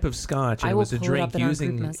 It's a type of Scotch, and it was a drink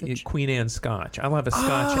using Queen Anne Scotch. I'll have a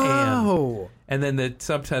Scotch Anne. And then the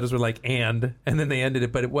subtitles were like and then they ended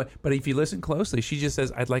it. But if you listen closely, she just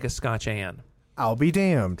says, I'd like a Scotch Anne. I'll be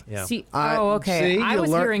damned. Yeah. See, okay. I was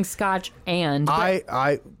hearing Scotch and...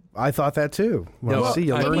 I thought that too. Well,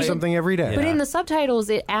 you learn something every day. But in the subtitles,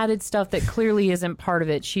 it added stuff that clearly isn't part of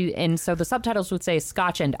it. So the subtitles would say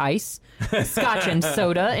Scotch and ice, Scotch and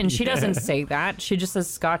soda, and she doesn't say that. She just says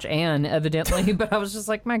Scotch and, evidently. But I was just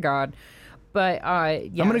like, my God. But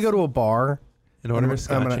I'm going to go to a bar. In order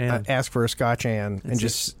for I'm going to ask for a Scotch and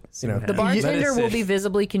just... the bartender will be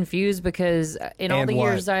visibly confused because in all the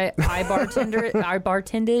years I bartended,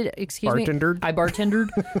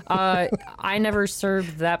 I never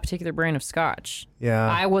served that particular brand of Scotch.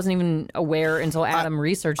 Yeah, I wasn't even aware until Adam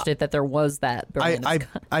researched it that there was that brand of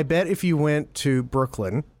Scotch. I bet if you went to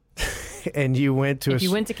Brooklyn and you went to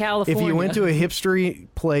California, if you went to a hipstery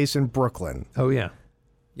place in Brooklyn,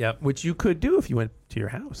 yeah, which you could do if you went to your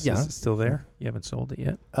house. Yeah. Is it still there? You haven't sold it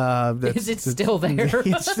yet? Is it still there?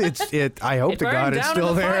 I hope to God it's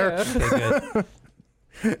still there. Okay,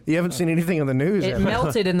 good. You haven't seen anything on the news. It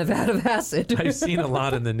melted in the vat of acid. I've seen a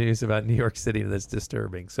lot in the news about New York City that's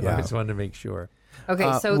disturbing, so I just wanted to make sure.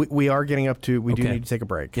 Okay, so we are getting up to. We do need to take a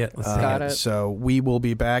break. Yeah, let's got it. So we will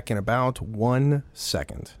be back in about 1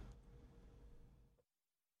 second.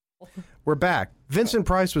 We're back. Vincent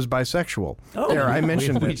Price was bisexual. Oh, there, I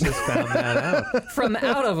mentioned we it. just found that out. from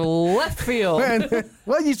out of left field.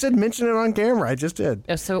 Well, you said mention it on camera. I just did.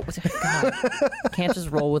 So, God, can't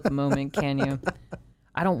just roll with the moment, can you?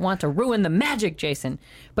 I don't want to ruin the magic, Jason.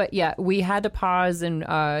 But yeah, we had to pause and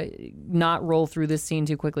not roll through this scene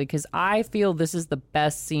too quickly because I feel this is the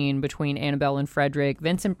best scene between Annabelle and Frederick.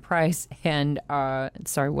 Vincent Price and,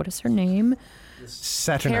 sorry, what is her name?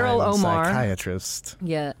 Saturnine Carol Omar, psychiatrist.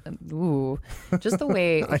 Yeah, ooh, just the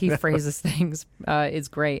way he phrases things is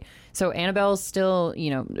great. So Annabelle's still,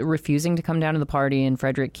 refusing to come down to the party, and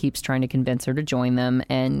Frederick keeps trying to convince her to join them.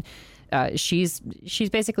 And she's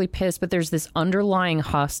basically pissed, but there's this underlying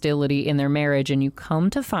hostility in their marriage, and you come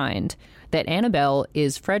to find that Annabelle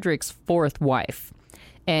is Frederick's fourth wife.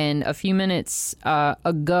 And a few minutes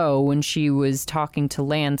ago, when she was talking to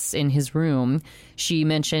Lance in his room, she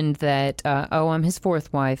mentioned that, I'm his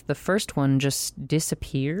fourth wife. The first one just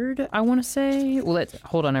disappeared, I want to say. Well,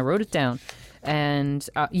 hold on, I wrote it down. And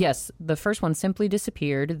yes, the first one simply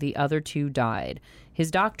disappeared. The other two died. His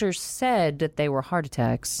doctors said that they were heart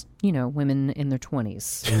attacks, women in their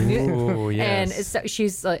 20s. Ooh, yes. And so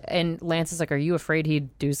she's and Lance is like, are you afraid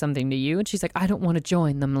he'd do something to you? And she's like, I don't want to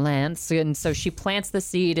join them, Lance. And so she plants the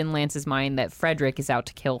seed in Lance's mind that Frederick is out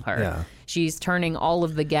to kill her. Yeah. She's turning all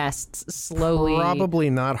of the guests slowly. Probably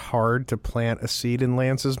not hard to plant a seed in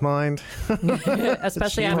Lance's mind.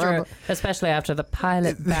 especially after the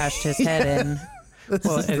pilot bashed his head in.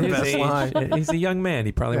 Well, is at the his best line. age, he's a young man.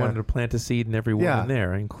 He probably wanted to plant a seed in every woman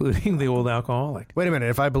there, including the old alcoholic. Wait a minute.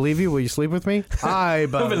 If I believe you, will you sleep with me? I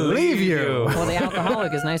believe you. Well, the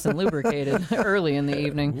alcoholic is nice and lubricated early in the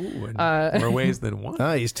evening. Ooh, in more ways than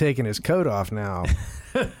one. He's taking his coat off now.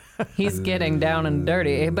 He's getting down and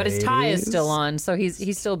dirty, but his tie is still on, so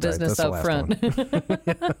he's still business that's the up last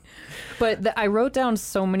front. But I wrote down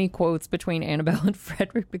so many quotes between Annabelle and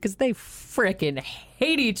Frederick because they frickin'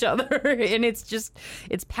 hate each other, and it's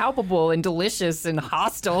palpable and delicious and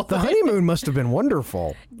hostile. The honeymoon must have been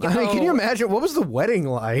wonderful. I mean, can you imagine? What was the wedding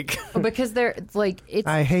like? Because they're like, it's.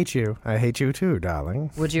 I hate you. I hate you too,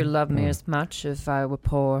 darling. Would you love me as much if I were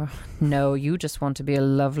poor? No, you just want to be a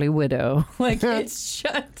lovely widow. Like, it's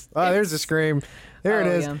just. Oh, there's a scream. There it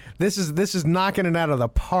is. Yeah. This is knocking it out of the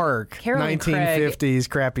park. Carolyn 1950s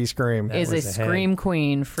crappy scream. Is a scream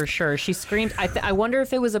queen for sure. She screamed. I wonder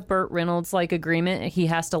if it was a Burt Reynolds like agreement. He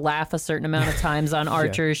has to laugh a certain amount of times on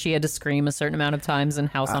Archer. Yeah. She had to scream a certain amount of times in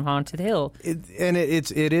House on Haunted Hill.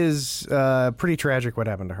 It is pretty tragic what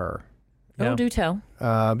happened to her. Oh, do tell.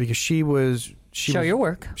 Because she was your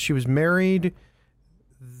work. She was married.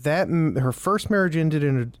 Her first marriage ended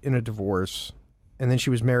in a divorce. And then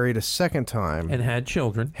she was married a second time. And had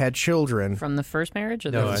children. From the first marriage?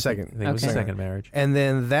 Or no, the second. I think it was the second marriage. And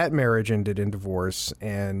then that marriage ended in divorce,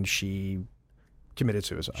 and she committed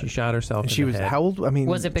suicide. She shot herself and she was, head. how old? I mean,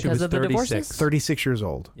 was it because of the divorces? 36 years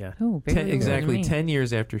old. Yeah. Oh, exactly 10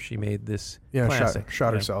 years after she made this classic.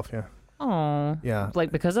 Shot herself, yeah. Oh. Yeah.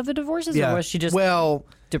 Like because of the divorces? Or was she just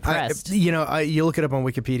depressed? You look it up on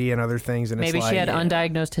Wikipedia and other things, and maybe it's she had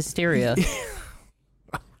undiagnosed hysteria.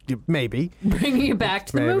 Maybe. Bringing you back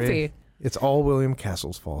to the movie. It's all William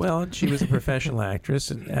Castle's fault. Well, she was a professional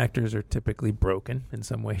actress, and actors are typically broken in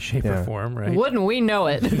some way, shape, or form, right? Wouldn't we know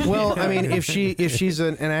it? Well, I mean, if she's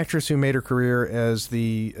an actress who made her career as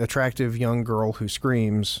the attractive young girl who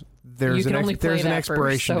screams, there's an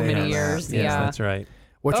expiration for so date many on years. that. Yeah, that's right.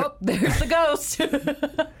 There's the ghost.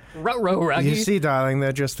 Ruh-roh, Ruggy. You see, darling,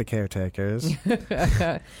 they're just the caretakers.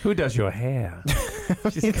 Who does your hair?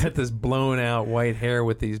 She's got this blown out white hair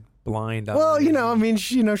with these blind eyes. Well, I mean,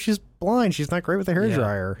 she's blind. She's not great with a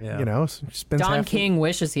hairdryer. Yeah. She spends Don King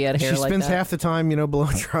wishes he had hair like that. She spends half the time, blow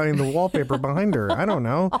drying the wallpaper behind her. I don't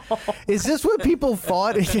know. Is this what people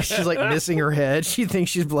thought? She's like missing her head. She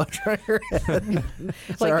thinks she's blow drying her head.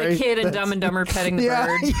 Like the kid in Dumb and Dumber petting the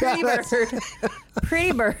bird. Pretty bird.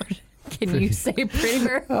 Pretty bird. Can you say pretty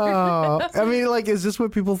bird? Oh, I mean, is this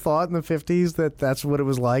what people thought in the 50s, that's what it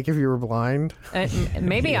was like if you were blind?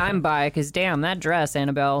 Maybe I'm bi, because damn, that dress,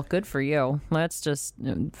 Annabelle, good for you. That's just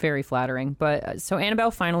very flattering. But so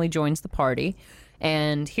Annabelle finally joins the party.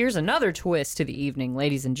 And here's another twist to the evening,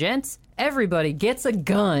 ladies and gents. Everybody gets a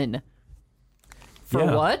gun. For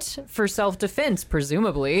what? For self-defense,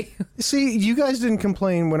 presumably. See, you guys didn't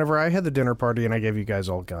complain whenever I had the dinner party and I gave you guys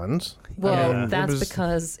all guns. Well, that's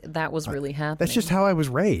because that was really happening. That's just how I was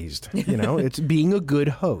raised. It's being a good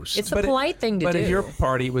host. It's a polite thing to do. But at your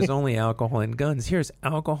party, it was only alcohol and guns. Here's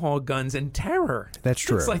alcohol, guns, and terror. That's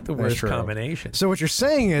true. It's like the worst combination. So what you're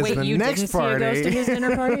saying is the next party... Wait, you didn't see a ghost at his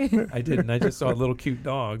dinner party? I didn't. I just saw a little cute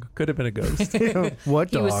dog. Could have been a ghost.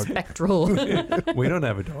 What dog? He was spectral. We don't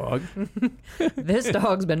have a dog. This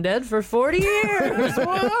dog's been dead for 40 years.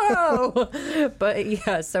 Whoa! But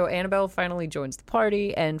yeah, so Annabelle finally joins the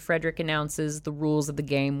party, and Frederick announces the rules of the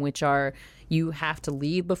game, which are you have to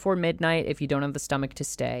leave before midnight if you don't have the stomach to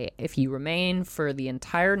stay. If you remain for the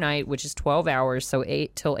entire night, which is 12 hours, so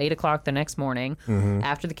 8 till 8 o'clock the next morning,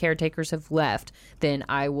 after the caretakers have left, then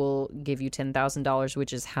I will give you $10,000,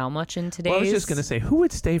 which is how much in today's... Well, I was just going to say, who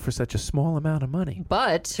would stay for such a small amount of money?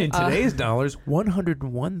 But... in today's dollars,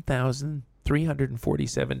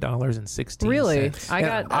 $101,347.16. Really? I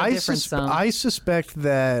got a different sum. I suspect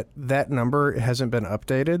that number hasn't been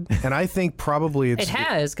updated, and I think probably it's... It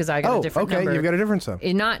has, because I got a different number. Okay, you've got a different sum.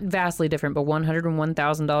 Not vastly different, but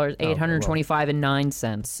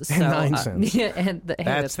 $101,825.09. So, 9 cents. Yeah, and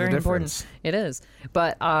that's very important. It is.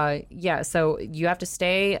 But, so you have to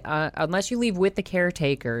stay, unless you leave with the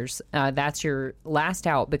caretakers, that's your last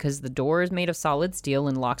out, because the door is made of solid steel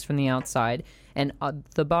and locks from the outside. And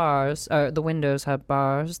the windows have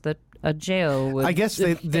bars that a jail would... I guess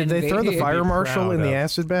they throw the fire marshal in the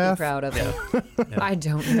acid bath? Be proud of it. Yeah. I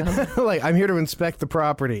don't know. I'm here to inspect the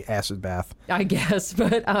property. Acid bath. I guess.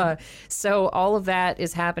 But so all of that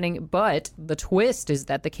is happening. But the twist is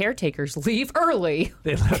that the caretakers leave early.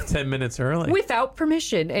 They left 10 minutes early. Without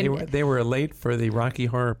permission. And they were late for the Rocky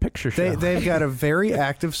Horror Picture Show. They've got a very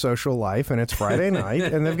active social life, and it's Friday night,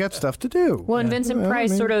 and they've got stuff to do. Well, and Vincent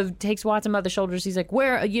Price sort of takes Watson by the shoulders. He's like,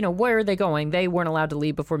 where are they going? They weren't allowed to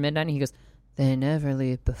leave before midnight. And he goes, They never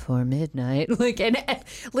leave before midnight. Like, and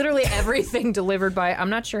literally everything delivered by, I'm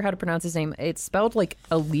not sure how to pronounce his name. It's spelled like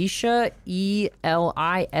Elisha,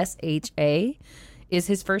 Elisha is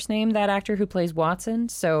his first name, that actor who plays Watson.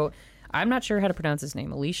 So I'm not sure how to pronounce his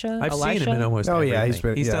name. Elisha? I've seen him in almost everything.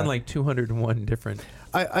 Yeah, he's done like 201 different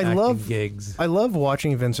I love gigs. I love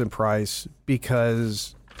watching Vincent Price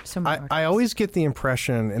because I always get the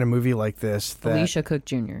impression in a movie like this that Alicia Cook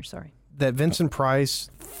Jr., sorry. That Vincent Price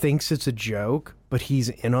thinks it's a joke, but he's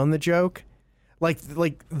in on the joke. Like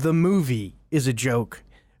the movie is a joke,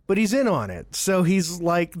 but he's in on it. So he's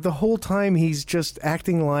like, the whole time he's just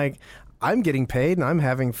acting like, I'm getting paid and I'm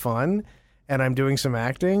having fun and I'm doing some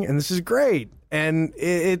acting and this is great. And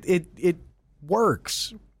it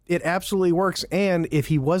works. It absolutely works. And if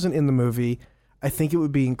he wasn't in the movie, I think it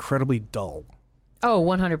would be incredibly dull. Oh,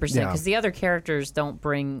 100%. Because the other characters don't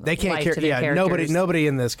bring life to their characters. Nobody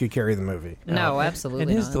in this could carry the movie. No, absolutely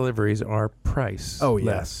And his not. deliveries are priceless. Oh,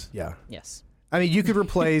 yes. Yeah. Yes. I mean, you could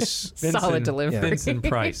replace Solid delivery. Vincent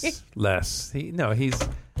Price less.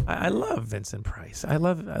 I love Vincent Price. I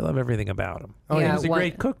love everything about him. Oh, yeah. He was a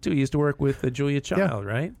great cook too. He used to work with Julia Child,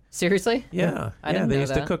 right? Seriously? Yeah. I didn't they know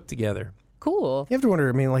used that. to cook together. Cool. You have to wonder,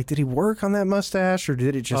 I mean, like, did he work on that mustache or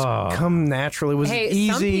did it just come naturally? Was it easy?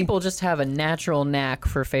 Some people just have a natural knack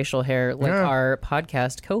for facial hair, like our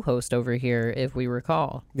podcast co-host over here, if we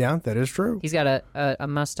recall. Yeah, that is true. He's got a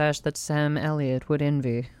mustache that Sam Elliott would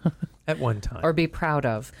envy. At one time. Or be proud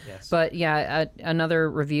of. Yes. But yeah, another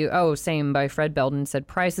review, same by Fred Belden, said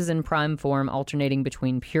Price is in prime form, alternating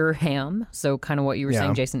between pure ham, so kind of what you were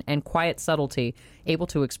saying, Jason, and quiet subtlety, able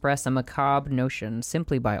to express a macabre notion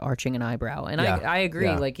simply by arching an eyebrow. And I agree.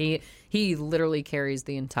 Yeah. Like he literally carries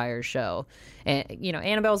the entire show. And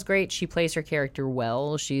Annabelle's great. She plays her character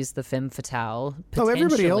well. She's the femme fatale. Oh,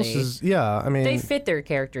 everybody else is, I mean, they fit their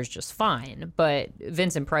characters just fine, but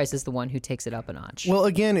Vincent Price is the one who takes it up a notch. Well,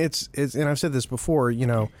 again, it's and I've said this before,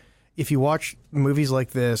 if you watch movies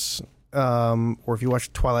like this, or if you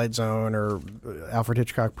watch Twilight Zone or Alfred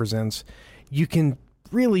Hitchcock Presents, you can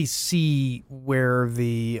really see where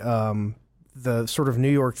the sort of New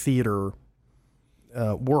York theater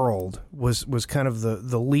world was kind of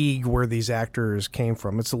the league where these actors came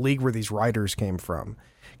from. It's the league where these writers came from.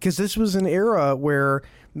 Because this was an era where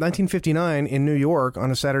 1959 in New York on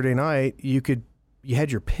a Saturday night, you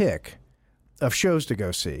had your pick of shows to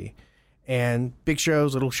go see. And big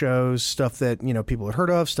shows, little shows, stuff that, people had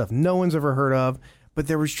heard of, stuff no one's ever heard of. But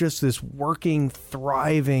there was just this working,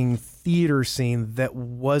 thriving theater scene that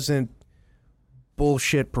wasn't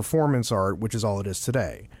bullshit performance art, which is all it is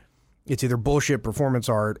today. It's either bullshit performance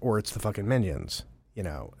art or it's the fucking Minions,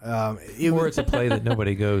 or it's a play that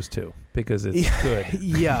nobody goes to because it's good.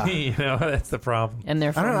 Yeah. That's the problem. And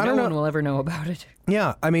therefore, no one will ever know about it.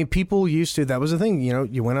 Yeah. I mean, people used to, that was the thing,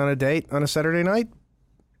 you went on a date on a Saturday night,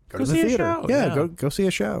 go to the theater. Go see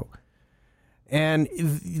a show. And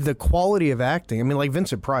the quality of acting, I mean, like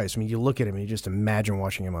Vincent Price, you look at him and you just imagine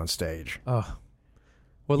watching him on stage. Oh.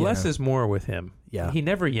 Well, less is more with him. Yeah. He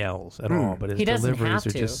never yells at all, but his deliveries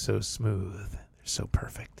are just so smooth. They're so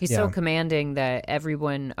perfect. He's so commanding that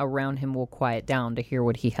everyone around him will quiet down to hear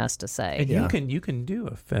what he has to say. And you can do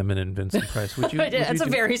a feminine Vincent Price. Would you? That's a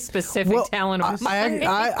very specific talent of mine.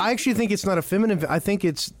 I actually think it's not a feminine. I think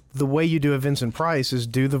it's the way you do a Vincent Price is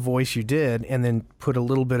do the voice you did and then put a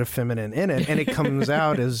little bit of feminine in it, and it comes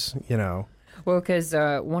out as, Well, because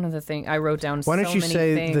one of the things I wrote down. Why don't you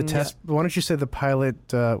say the test? Why don't you say the pilot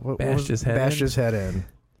bashed his head in?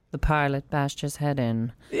 The pilot bashed his head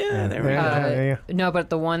in. Yeah, there we go. No, but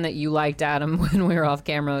the one that you liked, Adam, when we were off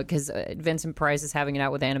camera, because Vincent Price is having it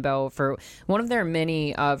out with Annabelle for one of their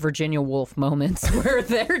many Virginia Woolf moments where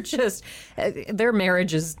they're just, their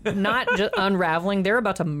marriage is not just unraveling, they're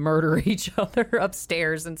about to murder each other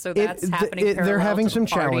upstairs. And so that's happening. They're having some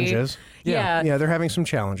party. challenges. Yeah. Yeah, they're having some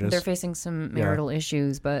challenges. They're facing some marital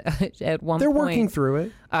issues, but at one point... They're working through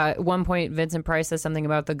it. At one point, Vincent Price says something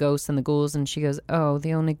about the ghosts and the ghouls, and she goes, "Oh,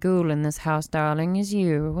 the only ghoul in this house, darling, is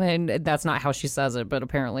you." And that's not how she says it, but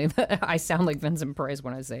apparently I sound like Vincent Price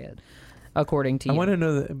when I say it, according to you. I want to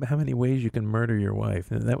know how many ways you can murder your wife.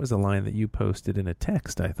 That was a line that you posted in a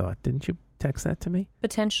text, I thought. Didn't you text that to me?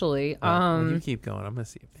 Potentially. You keep going. I'm going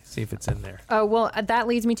to see if it's in there. Well, that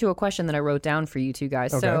leads me to a question that I wrote down for you two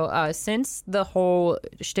guys. Okay. So since the whole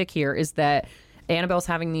shtick here is that Annabelle's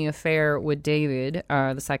having the affair with David,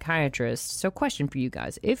 the psychiatrist. So question for you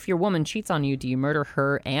guys. If your woman cheats on you, do you murder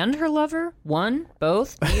her and her lover? One?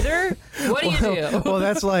 Both? Neither? What do you do? Well,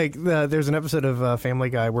 that's like, there's an episode of Family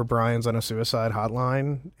Guy where Brian's on a suicide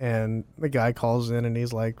hotline, and the guy calls in and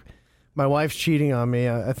he's like, "My wife's cheating on me.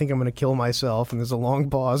 I think I'm going to kill myself." And there's a long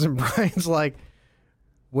pause, and Brian's like,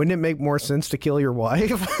 wouldn't it make more sense to kill your wife?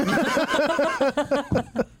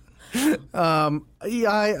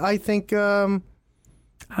 Yeah, I think both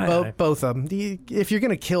of them. If you're going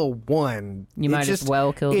to kill one, you might as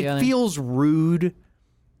well kill the other. It feels rude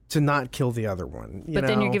to not kill the other one. But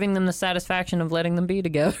then you're giving them the satisfaction of letting them be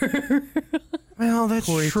together. Well, that's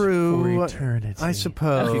true. For eternity. I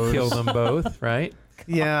suppose. If you kill them both, right?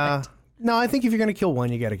 Yeah. No, I think if you're going to kill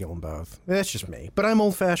one, you got to kill them both. That's just me. But I'm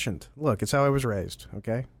old-fashioned. Look, it's how I was raised,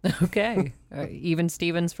 okay? Okay. Even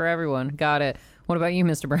Stevens for everyone. Got it. What about you,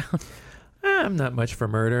 Mr. Brown? I'm not much for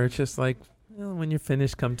murder. It's just like, well, when you're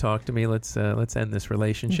finished, come talk to me. Let's end this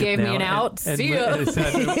relationship. Gave now. me an out. See ya.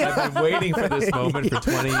 I've been waiting for this moment for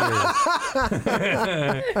 20 years.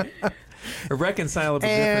 Irreconcilable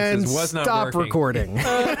differences was not stop working. Recording.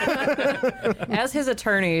 As his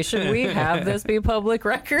attorney, should we have this be public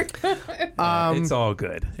record? It's all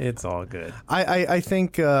good. It's all good. I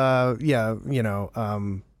think,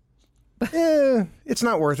 it's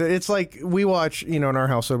not worth it. It's like we watch, in our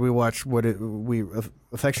household, we watch what we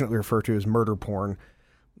affectionately refer to as murder porn.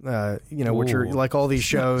 Which are like all these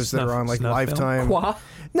shows that are on like Lifetime.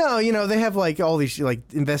 No, they have like all these like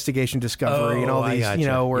Investigation Discovery and all these,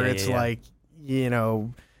 where it's like,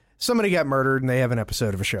 somebody got murdered and they have an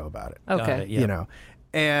episode of a show about it. Okay.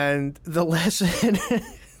 And the lesson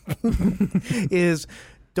is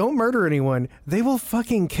don't murder anyone. They will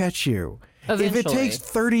fucking catch you. Eventually. If it takes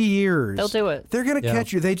 30 years, they'll do it. They're going to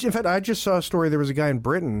catch you. In fact, I just saw a story. There was a guy in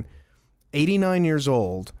Britain, 89 years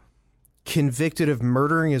old, convicted of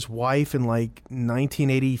murdering his wife in like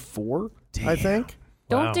 1984, I think.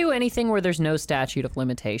 Don't do anything where there's no statute of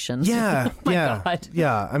limitations. Yeah, God.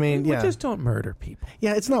 Yeah. I mean, just don't murder people.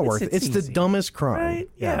 Yeah, it's not worth it. It's the dumbest crime. Right?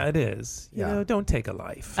 Yeah, it is. Don't take a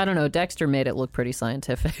life. I don't know. Dexter made it look pretty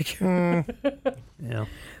scientific. Yeah.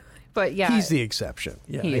 But yeah, he's the exception.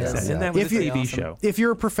 Yeah, he is. And that was a TV show. If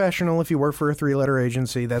you're a professional, if you work for a 3-letter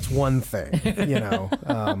agency, that's one thing,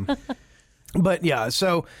 But yeah,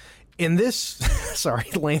 so in this, sorry,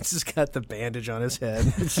 Lance has got the bandage on his head.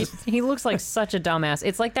 he looks like such a dumbass.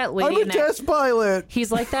 It's like that lady. I'm a test pilot. He's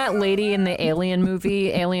like that lady in the Alien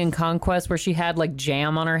movie, Alien Conquest, where she had like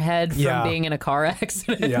jam on her head from being in a car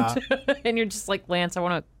accident. Yeah. And you're just like, Lance, I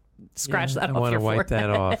want to scratch that off your I want to wipe forehead.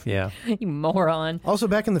 that off, yeah. You moron. Also,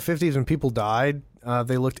 back in the 50s when people died,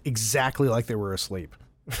 they looked exactly like they were asleep.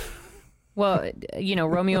 Well,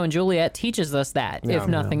 Romeo and Juliet teaches us that, if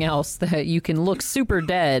nothing else, that you can look super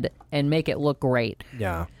dead and make it look great.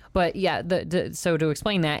 Yeah. But yeah, so to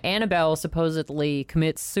explain that, Annabelle supposedly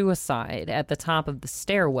commits suicide at the top of the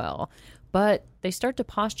stairwell. But they start to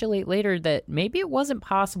postulate later that maybe it wasn't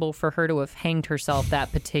possible for her to have hanged herself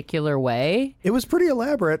that particular way. It was pretty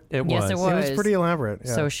elaborate. Yes, it was. It was pretty elaborate.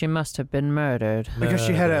 Yeah. So she must have been murdered. Because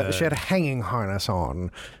she had a hanging harness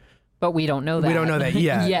on. But we don't know that. We don't know that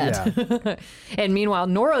yet. Yeah. And meanwhile,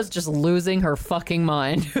 Nora's just losing her fucking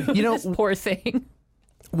mind. This poor thing.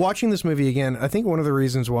 Watching this movie again, I think one of the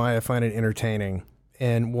reasons why I find it entertaining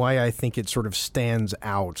and why I think it sort of stands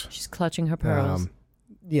out. She's clutching her pearls.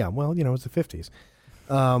 Yeah, well, it's the 50s.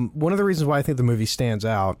 One of the reasons why I think the movie stands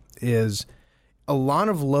out is a lot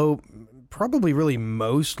of probably really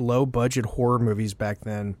most low-budget horror movies back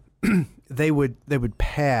then, they would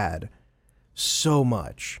pad so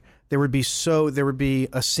much. There would be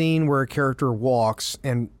a scene where a character walks,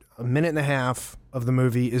 and a minute and a half of the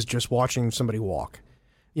movie is just watching somebody walk.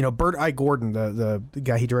 Burt I. Gordon, the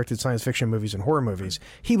guy, he directed science fiction movies and horror movies.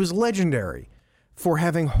 He was legendary for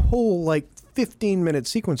having whole 15-minute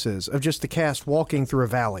sequences of just the cast walking through a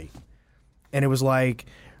valley. And it was like,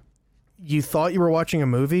 you thought you were watching a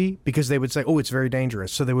movie because they would say, oh, it's very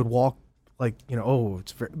dangerous. So they would walk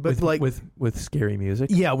it's very, but with scary music.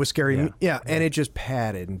 Yeah, with scary. Yeah. And it just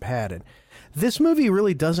padded and padded. This movie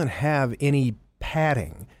really doesn't have any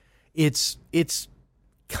padding. It's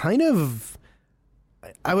kind of,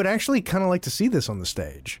 I would actually kind of like to see this on the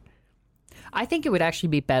stage. I think it would actually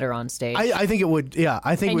be better on stage. I think it would, yeah.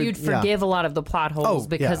 I think you'd forgive a lot of the plot holes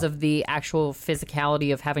because of the actual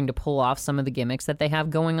physicality of having to pull off some of the gimmicks that they have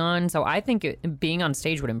going on. So I think being on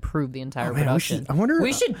stage would improve the entire production.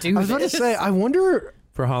 We should do this. I was about to say, I wonder...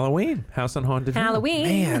 For Halloween, House on Haunted Hill. Halloween.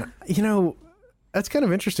 Man, that's kind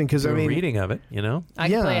of interesting because I mean... reading of it, I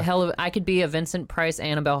could play I could be a Vincent Price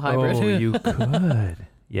Annabelle hybrid. Oh, you could.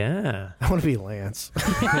 Yeah. I want to be Lance.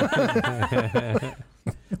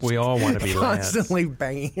 We all want to be constantly Lance.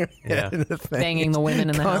 Banging your head in the thing. Banging the women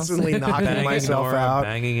in the constantly house. knocking myself out.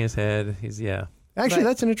 Banging his head. Actually,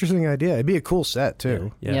 that's an interesting idea. It'd be a cool set,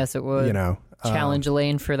 too. Yeah. Yes, it would. Challenge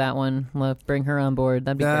Elaine for that one. Bring her on board.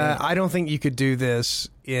 That'd be great. I don't think you could do this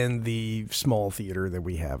in the small theater that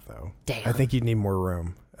we have, though. Damn. I think you'd need more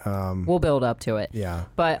room. We'll build up to it. Yeah.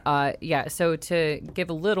 But so to give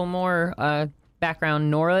a little more background,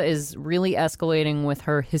 Nora is really escalating with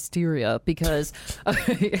her hysteria because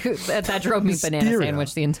that drove me banana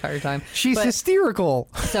sandwich the entire time. She's hysterical.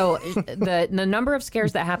 So the number of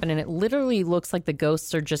scares that happen, and it literally looks like the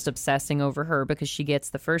ghosts are just obsessing over her because she gets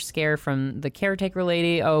the first scare from the caretaker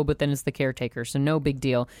lady. Oh, but then it's the caretaker, so no big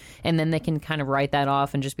deal. And then they can kind of write that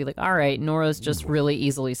off and just be like, all right, Nora's just really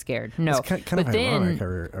easily scared. No, it's kind of ironic,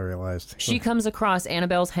 I realized. She comes across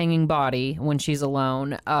Annabelle's hanging body when she's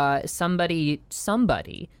alone.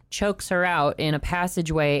 Somebody chokes her out in a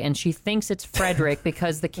passageway, and she thinks it's Frederick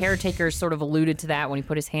because the caretaker sort of alluded to that when he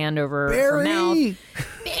put his hand over her mouth.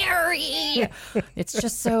 Barry! It's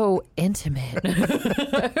just so intimate.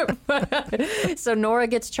 So Nora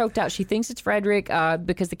gets choked out. She thinks it's Frederick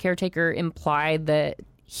because the caretaker implied that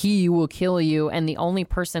he will kill you, and the only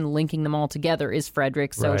person linking them all together is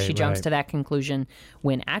Frederick. So she jumps to that conclusion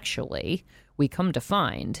when actually we come to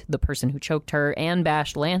find the person who choked her and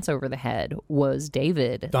bashed Lance over the head was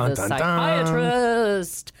David, the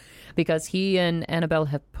psychiatrist, because he and Annabelle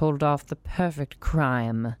have pulled off the perfect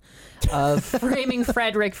crime of framing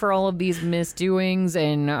Frederick for all of these misdoings.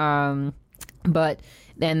 And but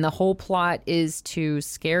then the whole plot is to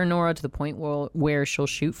scare Nora to the point where she'll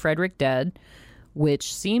shoot Frederick dead,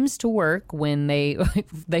 which seems to work when they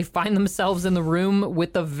find themselves in the room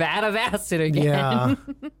with the vat of acid again. Yeah.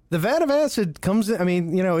 The vat of acid comes in. I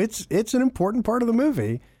mean, it's an important part of the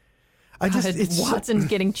movie. Watson's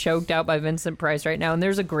getting choked out by Vincent Price right now, and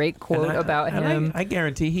there's a great quote about him. I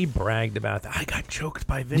guarantee he bragged about that. I got choked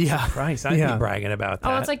by Vincent Price. I'd be bragging about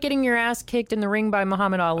that. Oh, it's like getting your ass kicked in the ring by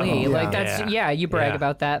Muhammad Ali. You brag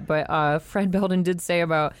about that. But Fred Belden did say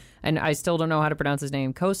about, and I still don't know how to pronounce his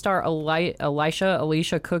name, co-star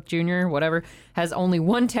Alicia Cook Jr., whatever, has only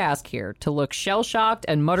one task here: to look shell-shocked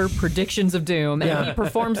and mutter predictions of doom. And he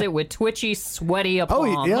performs it with twitchy, sweaty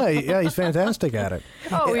aplomb. Oh, yeah, he's fantastic at it.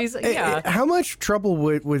 How much trouble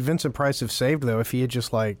would Vincent Price have saved, though, if he had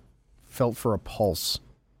just, felt for a pulse?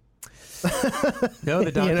 No,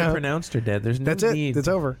 the doctor pronounced her dead. There's no need. It's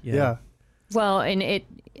over. Yeah. Well, and it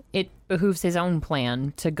behooves his own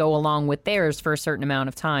plan to go along with theirs for a certain amount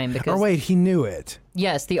of time. Because, wait, he knew it.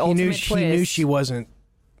 Yes, the ultimate twist. He knew she wasn't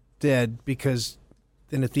dead because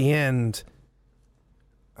then at the end,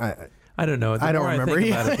 I don't know. I don't remember. I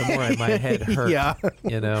think about it, the more my head hurt. Yeah.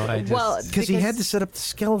 Because he had to set up the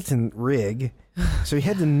skeleton rig, so he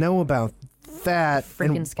had to know about that.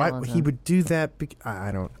 Freaking skeleton. Why he would do that?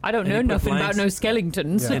 I don't know nothing about no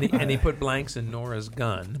skeletons. Yeah. And he put blanks in Nora's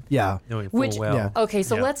gun. Yeah. Knowing full well. Yeah. Okay,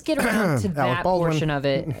 so let's get around to that portion of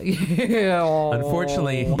it.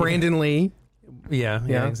 Unfortunately, Brandon Lee. Yeah,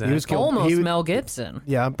 exactly. He was killed. Almost Mel Gibson.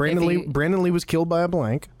 Yeah, Brandon Lee was killed by a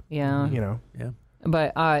blank. Yeah. Yeah.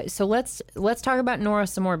 But so let's talk about Nora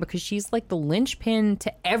some more, because she's like the linchpin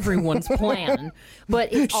to everyone's plan.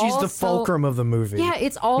 But she's the fulcrum of the movie. Yeah,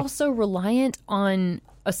 it's also reliant on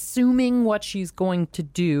assuming what she's going to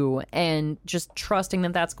do and just trusting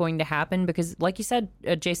that that's going to happen. Because, like you said,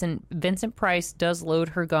 Jason, Vincent Price does load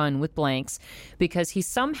her gun with blanks because he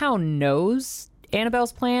somehow knows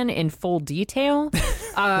Annabelle's plan in full detail.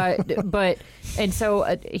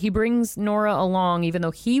 So he brings Nora along, even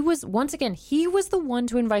though he was the one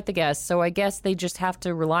to invite the guests. So I guess they just have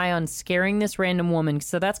to rely on scaring this random woman.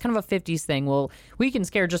 So that's kind of a 50s thing. Well, we can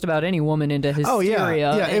scare just about any woman into hysteria. Oh,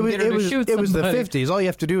 yeah. It was the 50s. All you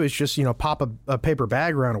have to do is just, pop a paper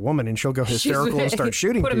bag around a woman and she'll go hysterical and start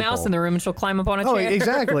shooting Put people. a mouse in the room and she'll climb up on a chair. Oh,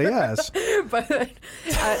 exactly, yes.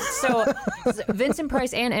 So Vincent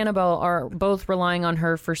Price and Annabelle are both relying on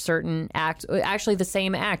her for certain acts, actually the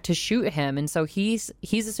same act, to shoot him. And so he's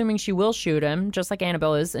assuming she will shoot him, just like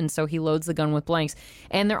Annabelle is, and so he loads the gun with blanks.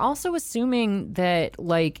 And they're also assuming that,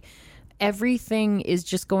 everything is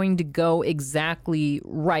just going to go exactly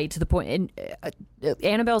right to the point. And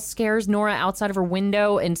Annabelle scares Nora outside of her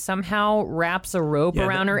window and somehow wraps a rope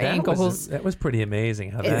around her ankles. That was pretty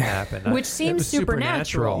amazing how that happened. Which seems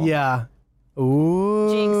supernatural. Yeah. Ooh.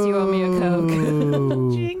 Jinx, you owe me a Coke.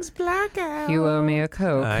 Jinx, blackout. You owe me a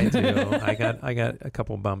Coke. I do. I got a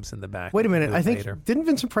couple bumps in the back. Wait a minute. I think didn't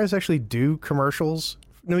Vincent Price actually do commercials?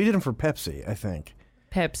 No, he did them for Pepsi, I think.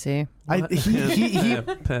 Pepsi.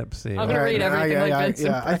 Pepsi. I'm gonna read everything like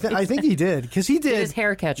Vincent Price. I think he did, because he did. Did his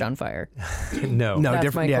hair catch on fire? No, that's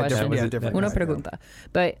different. My question. Different. Una pregunta.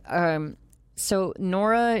 But so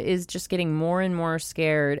Nora is just getting more and more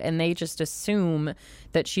scared, and they just assume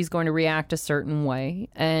that she's going to react a certain way,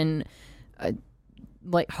 and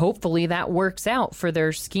hopefully that works out for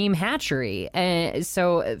their scheme hatchery. And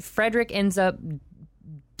so Frederick ends up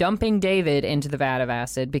dumping David into the vat of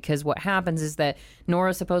acid, because what happens is that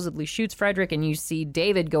Nora supposedly shoots Frederick, and you see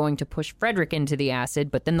David going to push Frederick into the acid,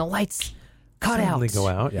 but then the lights cut Suddenly out. Go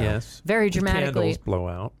out, yes. Very dramatically. The candles blow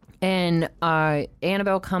out. And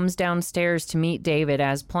Annabelle comes downstairs to meet David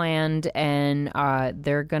as planned, and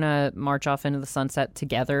they're going to march off into the sunset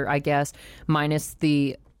together, I guess, minus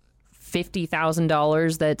the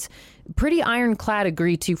 $50,000 that's pretty ironclad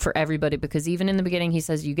agreed to for everybody, because even in the beginning he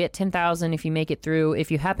says you get $10,000 if you make it through.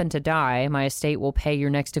 If you happen to die, my estate will pay your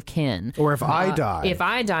next of kin. Or if I die. If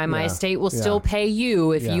I die, my estate will still pay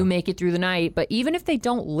you if you make it through the night. But even if they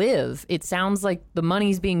don't live, it sounds like the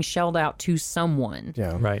money's being shelled out to someone.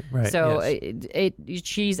 Yeah. Right. So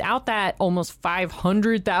she's out that almost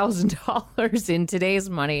 $500,000 in today's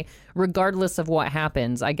money, regardless of what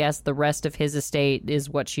happens. I guess the rest of his estate is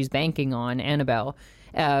what she's banking on, Annabelle.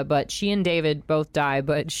 But she and David both die,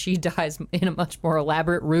 but she dies in a much more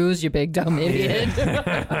elaborate ruse, you big dumb idiot.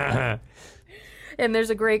 And there's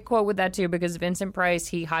a great quote with that, too, because Vincent Price,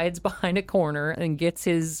 he hides behind a corner and gets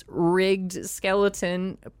his rigged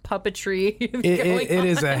skeleton puppetry It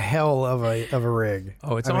is a hell of a rig.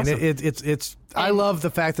 Oh, it's awesome. It's I love the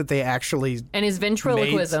fact that they actually... And his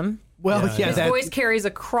ventriloquism. His voice carries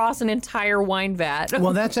across an entire wine vat.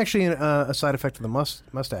 Well, that's actually a side effect of the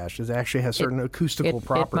mustache. It actually has certain acoustical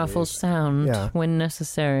properties. It muffles sound when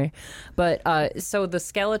necessary. But so the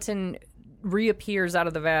skeleton reappears out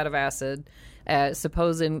of the vat of acid,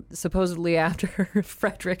 supposedly after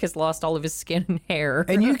Frederick has lost all of his skin and hair.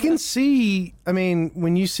 And you can see, I mean,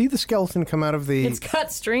 when you see the skeleton come out of the... It's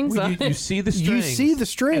got strings on it. You see the strings. You see the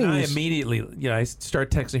strings. And I immediately, I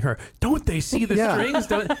start texting her, don't they see the strings?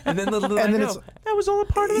 And then that was all a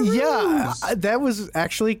part of the ruse. Yeah, that was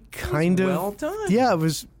actually kind of... well done. Yeah, it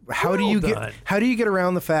was... How do you get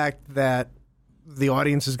around the fact that the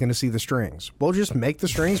audience is going to see the strings? Well, just make the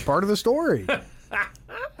strings part of the story.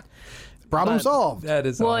 Problem solved. That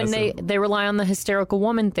is awesome. And they rely on the hysterical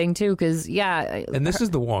woman thing too, because and this is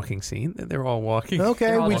the walking scene. They're all walking.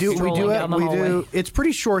 Okay, we do. It's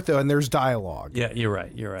pretty short though, and there's dialogue. Yeah, you're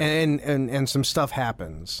right. And some stuff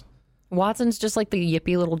happens. Watson's just like the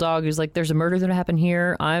yippy little dog who's like, "There's a murder that happened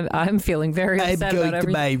here. I'm feeling very upset about everything." I'm going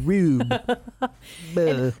to my room.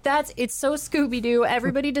 It's so Scooby-Doo.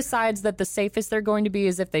 Everybody decides that the safest they're going to be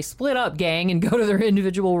is if they split up, gang, and go to their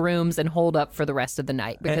individual rooms and hold up for the rest of the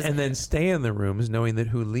night. And then stay in the rooms, knowing that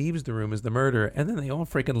who leaves the room is the murderer, and then they all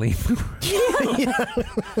freaking leave the room.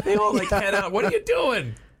 They all head out. What are you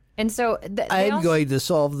doing? And so I'm going to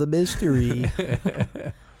solve the mystery.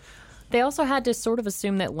 They also had to sort of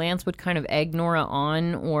assume that Lance would kind of egg Nora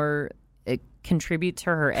on or contribute to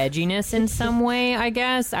her edginess in some way, I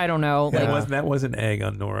guess. I don't know. That wasn't egg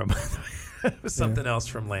on Nora. It was something else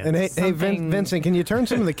from Lance. And hey, Vincent, can you turn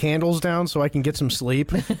some of the candles down so I can get some sleep?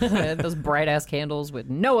 Those bright-ass candles with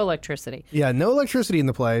no electricity. Yeah, no electricity in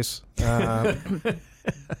the place.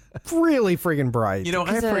 Really friggin' bright.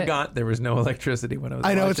 I forgot there was no electricity when I was.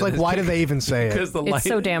 I know, it's like, why did they even say it? Because the light. It's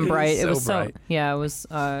so damn bright. It was so bright. Yeah, it was.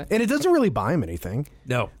 And it doesn't really buy him anything.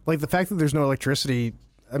 No, like the fact that there's no electricity.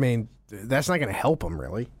 I mean, that's not going to help him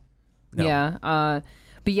really. No. Yeah.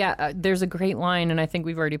 But yeah, there's a great line, and I think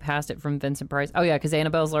we've already passed it from Vincent Price. Oh yeah, because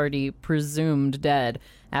Annabelle's already presumed dead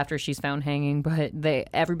after she's found hanging. But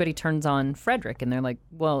everybody turns on Frederick, and they're like,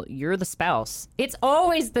 "Well, you're the spouse. It's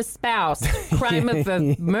always the spouse. Crime of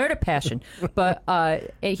a murder passion." But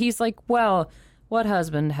he's like, "Well, what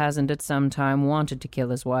husband hasn't at some time wanted to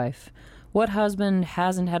kill his wife? What husband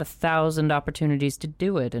hasn't had 1,000 opportunities to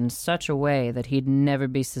do it in such a way that he'd never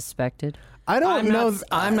be suspected? I don't know.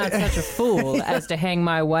 I'm not such a fool as to hang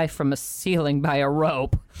my wife from a ceiling by a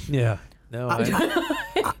rope." Yeah. No,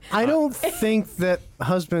 I don't think that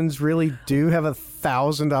husbands really do have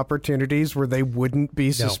 1,000 opportunities where they wouldn't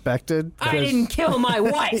be suspected. I didn't kill my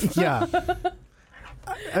wife. Yeah.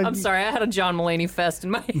 I'm sorry, I had a John Mulaney fest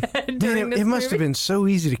in my head during this it must movie. have been so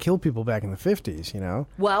easy to kill people back in the 50s,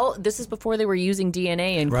 Well, this is before they were using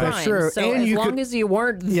DNA in crime. Sure. So and as long as you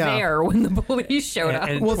weren't there when the police showed up.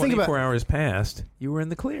 And 24 hours passed, you were in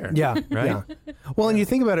the clear. Yeah. Right? Yeah. Well, and you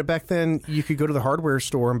think about it, back then, you could go to the hardware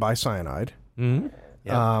store and buy cyanide. Mm-hmm.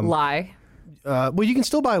 Yeah. Lye. Well, you can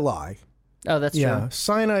still buy lye. Oh, that's true.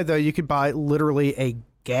 Cyanide, though, you could buy literally a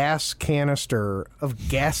gas canister of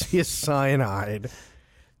gaseous cyanide.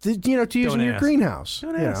 To use in your greenhouse.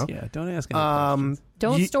 Don't ask. Yeah, don't ask any questions.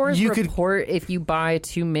 Don't stores report if you buy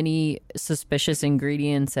too many suspicious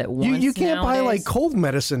ingredients at once? You can't nowadays? buy like cold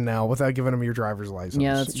medicine now without giving them your driver's license.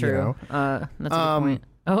 Yeah, that's true. That's a good point.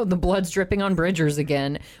 Oh, the blood's dripping on Bridgers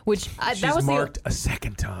again, which that was marked a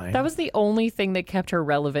second time. That was the only thing that kept her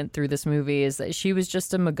relevant through this movie, is that she was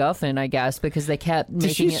just a MacGuffin, I guess, because they kept making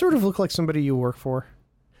Does she sort of look like somebody you work for?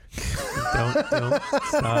 Don't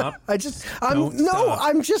stop.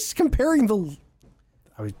 I'm just comparing the.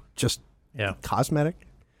 I was just cosmetic.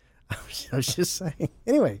 I was just saying.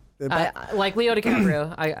 Anyway, like Leo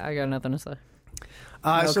DiCaprio, I got nothing to say.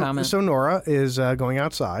 No comment. So Nora is going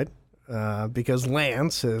outside because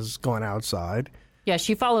Lance has gone outside. Yeah,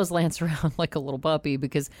 she follows Lance around like a little puppy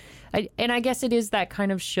because, I guess it is that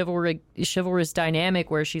kind of chivalrous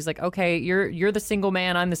dynamic where she's like, okay, you're the single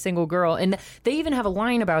man, I'm the single girl, and they even have a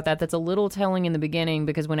line about that that's a little telling in the beginning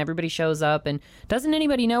because when everybody shows up and doesn't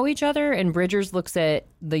anybody know each other, and Bridgers looks at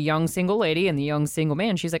the young single lady and the young single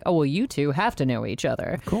man, she's like, oh well, you two have to know each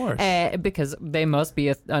other, of course, because they must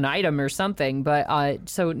be an item or something. But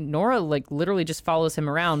so Nora like literally just follows him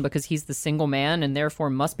around because he's the single man and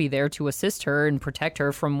therefore must be there to assist her and protect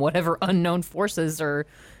her from whatever unknown forces are,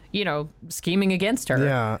 scheming against her.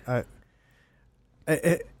 Yeah.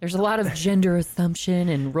 There's a lot of gender assumption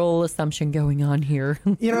and role assumption going on here.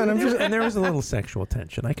 And and there was a little sexual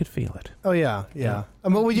tension. I could feel it. Oh yeah.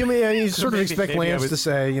 Well, you sort of expect Lance to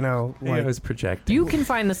say, I was projecting. You can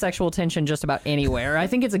find the sexual tension just about anywhere. I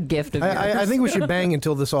think it's a gift of yours. I think we should bang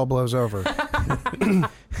until this all blows over.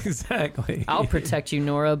 Exactly. I'll protect you,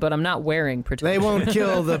 Nora, but I'm not wearing protection. They won't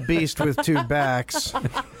kill the beast with two backs.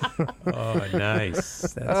 Oh,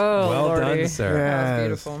 nice. That's well Lordy. done, sir. Yes. That was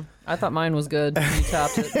beautiful. I thought mine was good. You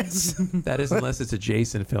topped it. That is unless it's a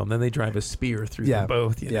Jason film. Then they drive a spear through them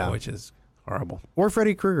both, which is horrible. Or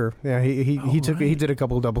Freddy Krueger. Yeah, he did a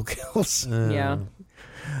couple of double kills. Yeah.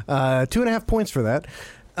 2.5 points for that.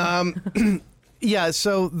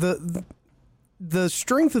 So the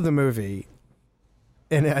strength of the movie,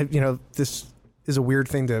 and this is a weird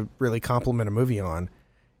thing to really compliment a movie on,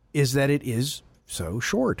 is that it is so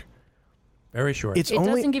short. Very short. It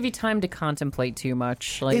doesn't give you time to contemplate too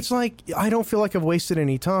much. It's like, I don't feel like I've wasted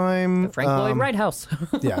any time. The Frank Lloyd Wright house.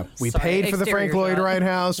 Yeah, we paid for the Frank Lloyd Wright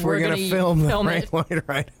house. We're going to film the Frank Lloyd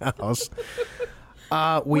Wright house.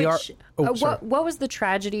 What was the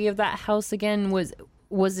tragedy of that house again?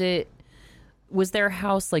 Was their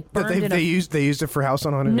house like burned? They used it for House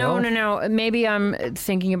on Haunted Hill? No. Maybe I'm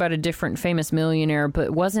thinking about a different famous millionaire,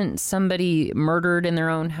 but wasn't somebody murdered in their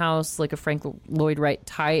own house, like a Frank Lloyd Wright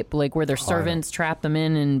type, like where their servants trapped them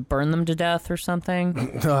in and burned them to death or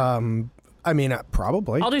something?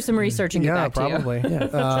 Probably. I'll do some research and get back probably. to you. Yeah,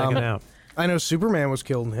 check it out. I know Superman was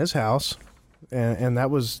killed in his house, and that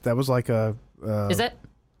was like a.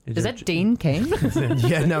 Is that Dean Cain?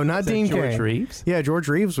 Yeah, no, not Dean Cain. George Reeves? Yeah, George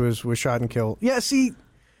Reeves was shot and killed. Yeah, see,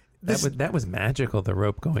 that was magical. The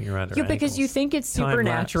rope going around her because ankles. you think it's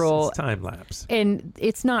supernatural. It's time lapse, and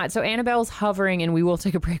it's not. So Annabelle's hovering, and we will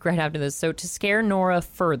take a break right after this. So to scare Nora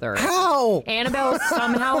further, how Annabelle is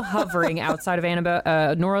somehow hovering outside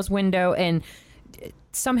of Nora's window and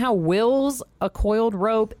somehow wills a coiled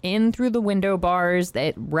rope in through the window bars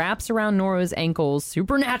that wraps around Nora's ankles,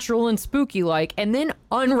 supernatural and spooky like, and then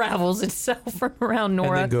unravels itself from around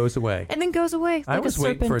Nora. And then goes away. Like I was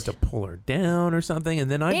waiting for it to pull her down or something,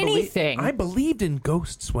 and then I believed in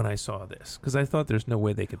ghosts when I saw this because I thought there's no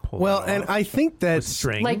way they could pull it off. And I think that's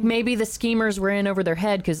like maybe the schemers were in over their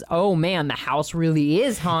head because oh man, the house really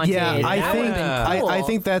is haunted. Yeah, I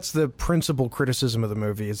think that's the principal criticism of the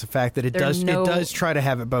movie is the fact that it does try to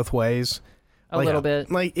have it both ways. A little bit.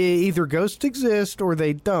 Like either ghosts exist or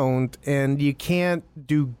they don't, and you can't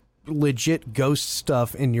do legit ghost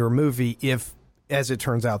stuff in your movie if, as it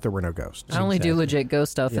turns out, there were no ghosts. I only do legit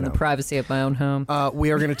ghost stuff in the privacy of my own home. We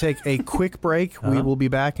are going to take a quick break. We will be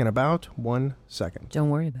back in about 1 second. Don't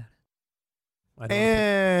worry about it.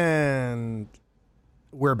 And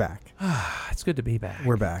we're back. It's good to be back.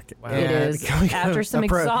 We're back. Wow. It is. After some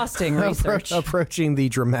exhausting research. Approaching the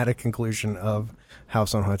dramatic conclusion of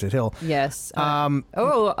House on Haunted Hill. Yes.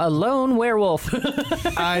 A lone werewolf.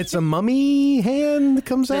 It's a mummy hand that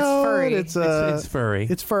comes out. Furry. It's furry.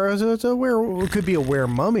 It's furry. So it's a werewolf. It could be a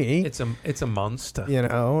were-mummy. It's a monster.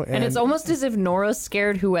 And it's almost as if Nora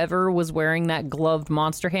scared whoever was wearing that gloved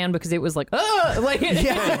monster hand because it was like, ah! Like,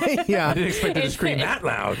 yeah. I didn't expect it to scream that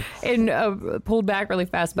loud. And pulled back really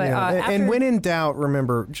fast. But and when in doubt,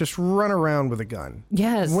 remember, just run around with a gun.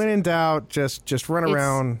 Yes. When in doubt, just run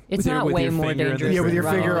around. It's not way more dangerous. Yeah, with your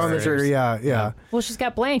finger on the trigger. Yeah. Well, she's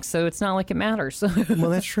got blanks, so it's not like it matters. Well,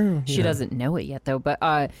 that's true. She doesn't know it yet, though.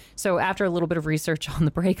 But so after a little bit of research on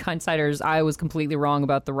the break Hindsighters, I was completely wrong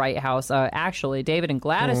about the Wright house. Actually, David and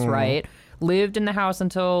Gladys Wright lived in the house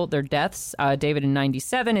until their deaths. David in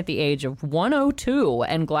 1997 at the age of 102,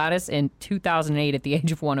 and Gladys in 2008 at the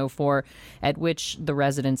age of 104, at which the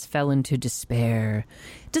residents fell into despair.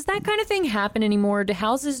 Does that kind of thing happen anymore? Do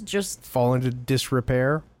houses just fall into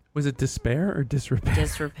disrepair? Was it despair or disrepair?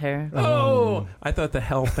 Disrepair. Oh, I thought the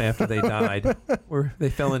health after they died, or they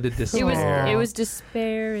fell into despair. It was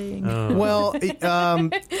despairing. Well, it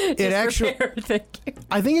actually,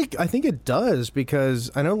 I think it does,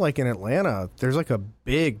 because I know, like in Atlanta, there's like a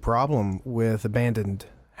big problem with abandoned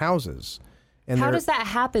houses. And how does that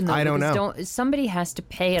happen, though? I don't know. Somebody has to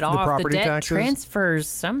pay it off. Property the debt taxes? transfers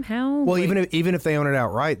somehow. Well, even if they own it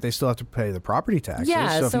outright, they still have to pay the property taxes.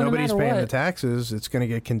 Yeah, so if no nobody's matter paying what. the taxes, it's going to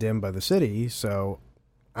get condemned by the city. So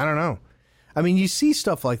I don't know. I mean, you see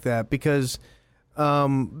stuff like that because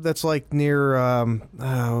that's like near an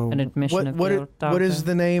admission of guilt. What is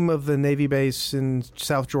the name of the Navy base in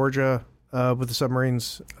South Georgia with the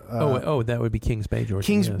submarines? That would be Kings Bay,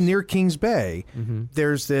 Georgia. Yes. Near Kings Bay. Mm-hmm.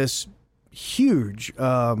 There's this huge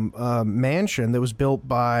mansion that was built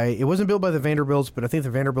by, it wasn't built by the Vanderbilts, but I think the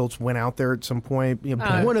Vanderbilts went out there at some point.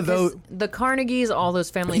 One of those, the Carnegies, all those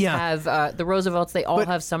families have the Roosevelts, they all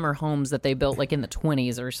have summer homes that they built like in the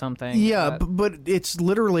 20s or something. Yeah, but it's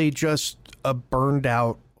literally just a burned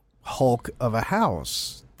out hulk of a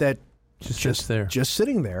house that just there, just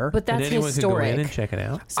sitting there. But that's anyone historic. Could go in and check it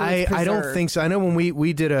out. So I don't think so. I know when we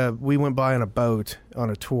went by on a boat on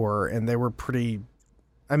a tour, and they were pretty.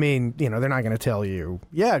 I mean, they're not going to tell you,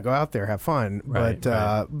 go out there, have fun. Right,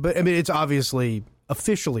 but I mean, it's obviously,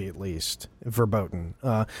 officially at least, verboten.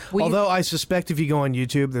 Although I suspect if you go on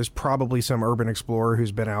YouTube, there's probably some urban explorer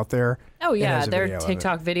who's been out there. Oh, yeah. There are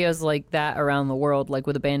TikTok videos like that around the world, like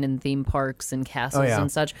with abandoned theme parks and castles and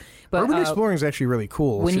such. But urban exploring is actually really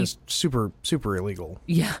cool. It's just super, super illegal.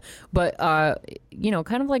 Yeah. But, kind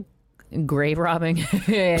of like grave robbing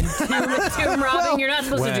and tomb robbing. You're not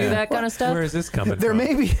supposed to do that kind of stuff. Where is this coming there from? There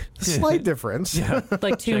may be a slight difference.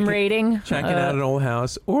 Like tomb raiding. Checking out an old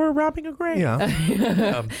house or robbing a grave.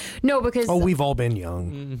 Yeah. No, because... Oh, we've all been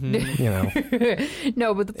young. Mm-hmm.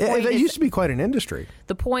 No, but the point that used to be quite an industry.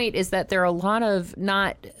 The point is that there are a lot of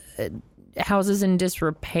not... houses in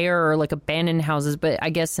disrepair or like abandoned houses, but I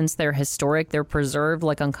guess since they're historic, they're preserved.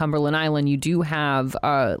 Like on Cumberland Island, you do have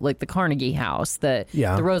like the Carnegie House, the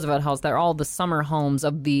Roosevelt House. They're all the summer homes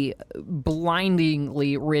of the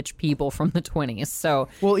blindingly rich people from the 20s. So,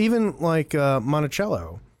 well, even like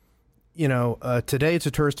Monticello, today it's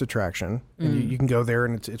a tourist attraction, and you can go there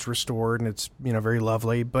and it's restored and it's very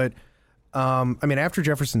lovely. But I mean, after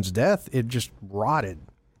Jefferson's death, it just rotted.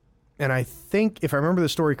 And I think, if I remember the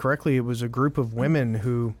story correctly, it was a group of women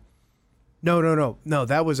who... No,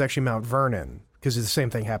 that was actually Mount Vernon, because the same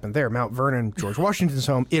thing happened there. Mount Vernon, George Washington's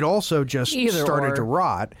home, it also just started to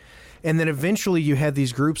rot. And then eventually you had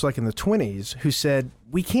these groups like in the 20s who said,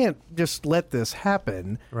 we can't just let this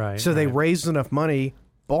happen. Right. So they raised enough money,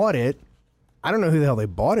 bought it. I don't know who the hell they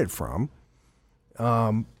bought it from.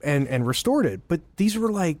 And restored it. But these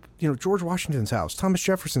were like, George Washington's house, Thomas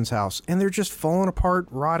Jefferson's house, and they're just falling apart,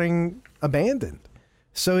 rotting, abandoned.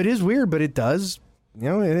 So it is weird, but it does,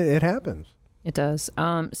 it happens. It does.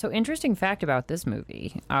 So interesting fact about this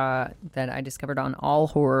movie that I discovered on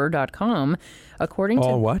allhorror.com. According to...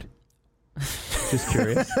 All what? Just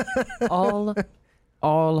curious.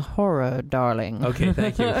 All horror, darling. Okay,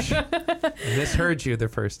 thank you. I misheard you the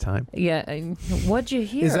first time. Yeah, what'd you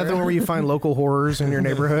hear? Is that the one where you find local horrors in your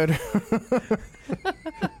neighborhood?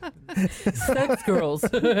 Sex girls.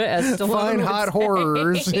 Find hot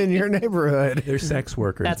horrors in your neighborhood. They're sex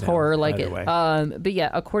workers. That's now, horror, like it. But yeah,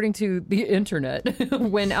 according to the internet,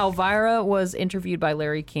 when Elvira was interviewed by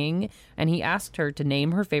Larry King and he asked her to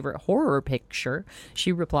name her favorite horror picture,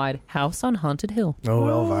 she replied, House on Haunted Hill. Oh,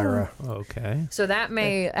 Elvira. Okay. So that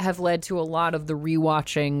may have led to a lot of the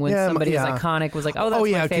rewatching when somebody is iconic was like, oh,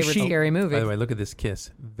 that's my favorite scary movie. By the way, look at this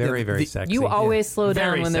kiss. Very, very sexy. You always slow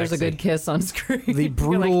down when there's a good kiss on screen. The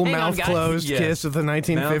brutal mouth closed kiss of the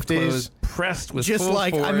 1950s. Mouth closed, pressed with just full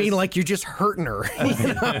like force. I mean, like you're just hurting her.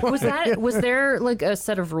 Was there like a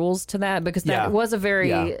set of rules to that? Because that was a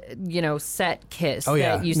very set kiss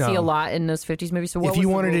that you see a lot in those 50s movies. So what if you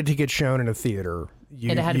wanted it to get shown in a theater,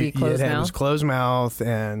 it had to be closed mouth. It was closed mouth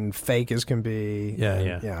and fake as can be.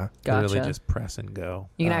 Gotcha. Really just press and go.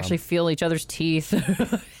 You can actually feel each other's teeth.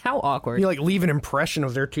 How awkward. You like leave an impression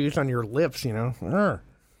of their teeth on your lips,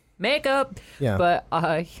 Makeup. Yeah. But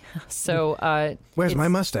where's my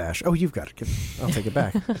mustache? Oh, you've got it. I'll take it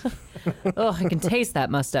back. Oh, I can taste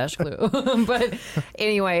that mustache glue. But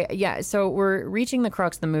anyway, yeah, so we're reaching the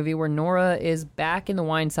crux of the movie where Nora is back in the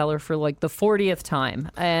wine cellar for like the 40th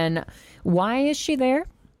time. And why is she there?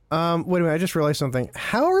 Wait a minute, I just realized something.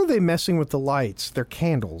 How are they messing with the lights? They're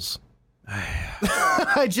candles.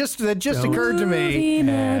 That just occurred to me.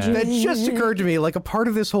 That just occurred to me. Like a part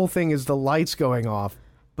of this whole thing is the lights going off.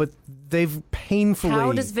 But they've painfully,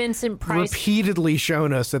 how does Vincent Price repeatedly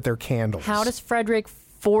shown us that they're candles. How does Frederick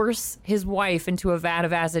force his wife into a vat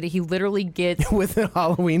of acid. He literally gets with a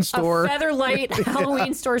Halloween store, a Featherlight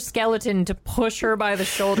Halloween store skeleton to push her by the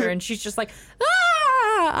shoulder, and she's just like,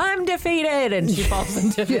 "Ah, I'm defeated," and she falls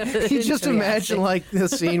into it. You just imagine like the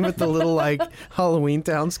scene with the little like Halloween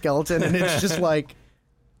Town skeleton, and it's just like,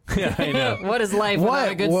 yeah, I know. What is life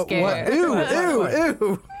without a good scare?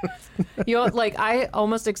 Ew. You know, like I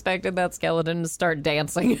almost expected that skeleton to start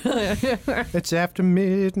dancing. It's after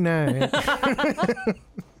midnight.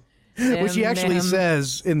 Which he actually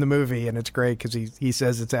says in the movie, and it's great because he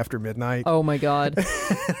says it's after midnight. Oh my God.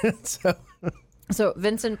 So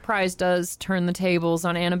Vincent Price does turn the tables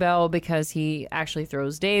on Annabelle because he actually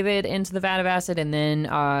throws David into the vat of acid and then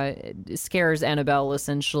scares Annabelle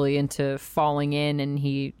essentially into falling in, and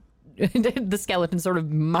the skeleton sort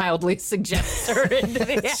of mildly suggests her into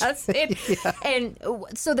the acid. Yeah. And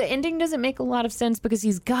so the ending doesn't make a lot of sense because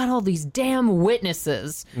he's got all these damn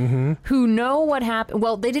witnesses who know what happened.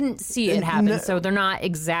 Well, they didn't see it happen, so they're not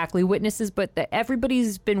exactly witnesses, but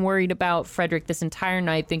everybody's been worried about Frederick this entire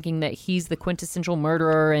night, thinking that he's the quintessential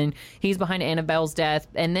murderer and he's behind Annabelle's death.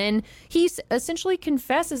 And then he essentially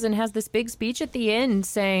confesses and has this big speech at the end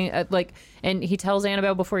saying, and he tells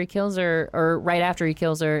Annabelle before he kills her, or right after he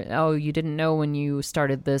kills her, "Oh, you didn't know when you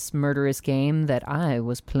started this murderous game that I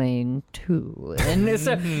was playing too." And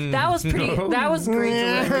so that was pretty. That was great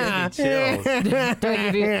delivery.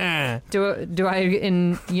 Do I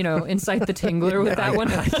incite the tingler with that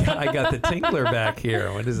one? I got the tingler back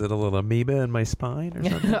here. What is it? A little amoeba in my spine or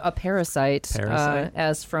something? A parasite.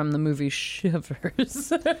 As from the movie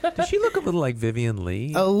Shivers. Does she look a little like Vivian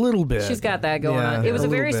Leigh? A little bit. She's got that going on. It was a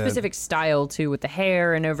very specific style too, with the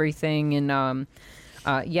hair and everything, and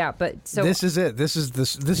but so this is it. This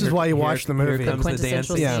is why you watch the movie. Here comes the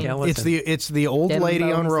dancing skeleton. It's the old lady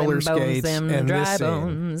on roller skates and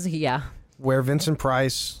this scene, where Vincent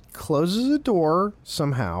Price closes a door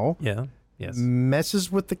somehow. Yeah. Yes. Messes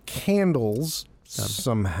with the candles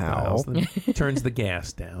somehow. Turns the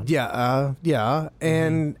gas down.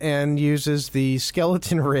 And uses the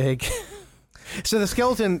skeleton rig. So the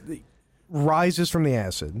skeleton rises from the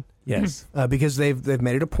acid. Yes. Because they've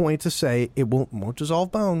made it a point to say it won't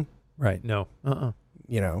dissolve bone. Right. No.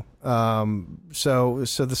 So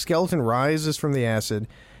the skeleton rises from the acid.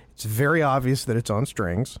 It's very obvious that it's on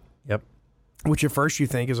strings. Yep. Which at first you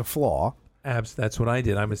think is a flaw. That's what I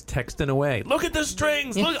did. I was texting away. Look at the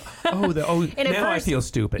strings. Look. Now I feel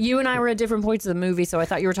stupid. You and I were at different points of the movie, so I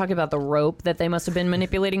thought you were talking about the rope that they must have been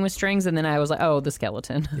manipulating with strings, and then I was like, oh, the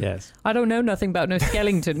skeleton. Yes. I don't know nothing about no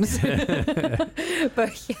skeletons.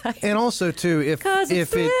 But yeah. And also too, if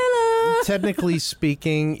it technically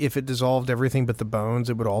speaking, if it dissolved everything but the bones,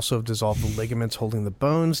 it would also have dissolved the ligaments holding the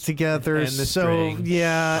bones together. And the strings.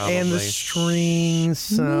 Yeah, probably. And the strings.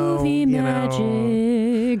 So movie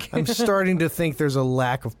magic. I'm starting to think there's a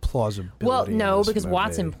lack of plausibility. Well, no, because movie.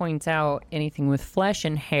 Watson points out anything with flesh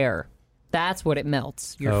and hair. That's what it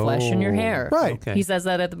melts. Your flesh and your hair. Right. Okay. He says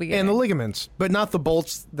that at the beginning. And the ligaments, but not the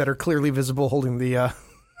bolts that are clearly visible holding the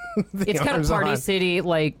it's got a Party City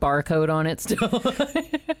barcode on it still.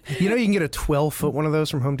 You can get a 12-foot one of those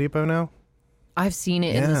from Home Depot now. I've seen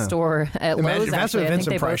it in the store at Lowe's. That's what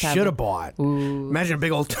Vincent Price should have bought. Ooh. Imagine a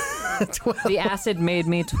big old 12. The acid made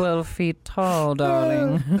me 12 feet tall,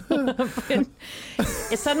 darling.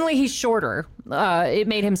 Suddenly he's shorter. It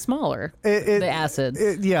made him smaller, the acid.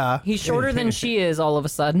 He's shorter than she is all of a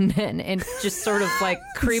sudden, and just sort of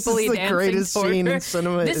creepily this is the dancing greatest scene in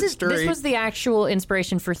cinema history. This was the actual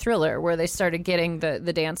inspiration for Thriller, where they started getting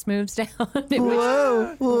the dance moves down.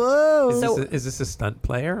 Whoa. Is this a stunt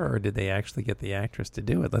player, or did they actually get the actress to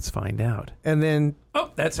do it? Let's find out. And then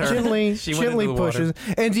that's her. Gently Water. pushes.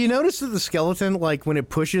 And do you notice that the skeleton, when it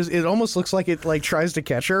pushes, it almost looks like it tries to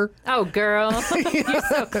catch her? Oh, girl. You're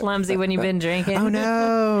so clumsy when you've been drinking. Oh,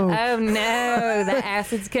 no. Oh, no. The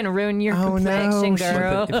acid's going to ruin your complexion,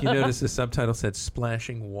 girl. If you notice, the subtitle said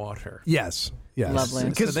splashing water. Yes. Lovely.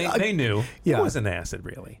 Because they knew it wasn't acid,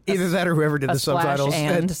 really. Either that or whoever did the subtitles.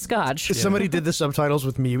 And scotch. Somebody did the subtitles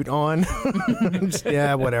with mute on.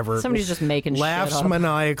 Yeah, whatever. Somebody's just making laughs shit up.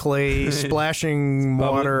 Maniacally, splashing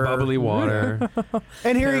water. Bubbly water.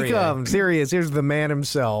 And here he comes. Here he is. Here's the man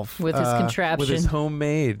himself. With his contraption. With his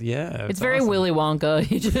homemade, It's very awesome. Willy Wonka.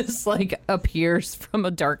 He just appears from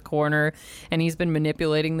a dark corner, and he's been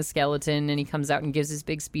manipulating the skeleton, and he comes out and gives his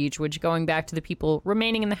big speech, which, going back to the people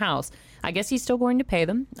remaining in the house, I guess he's still going to pay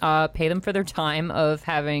them for their time of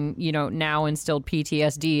having, now instilled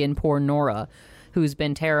PTSD in poor Nora, who's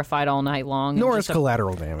been terrified all night long. Nora's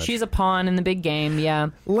collateral damage. She's a pawn in the big game, yeah.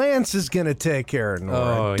 Lance is going to take care of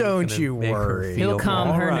Nora. Don't you worry. He'll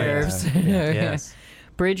calm her nerves. Yes.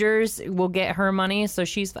 Bridgers will get her money, so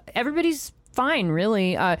everybody's fine,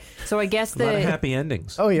 really. So I guess a lot of happy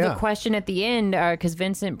endings. Oh, yeah. The question at the end, because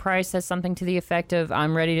Vincent Price says something to the effect of,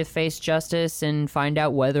 I'm ready to face justice and find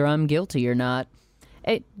out whether I'm guilty or not.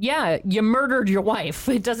 Yeah, you murdered your wife.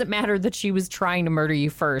 It doesn't matter that she was trying to murder you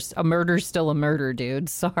first. A murder's still a murder, dude.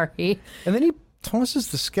 Sorry. And then he tosses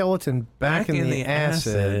the skeleton back in the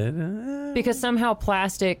acid. Because somehow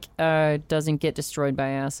plastic doesn't get destroyed by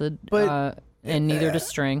acid, but, and neither does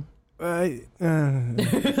string. I know.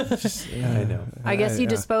 I guess he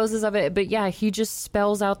disposes of it, but yeah, he just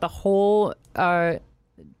spells out the whole...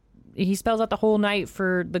 he spells out the whole night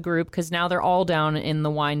for the group because now they're all down in the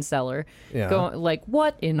wine cellar. Yeah. Going like,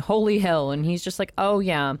 what in holy hell? And he's just like, oh,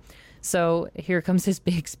 yeah. So here comes his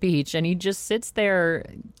big speech, and he just sits there,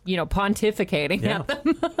 pontificating at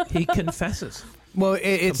them. He confesses. Well,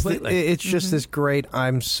 it's just this great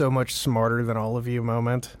 "I'm so much smarter than all of you"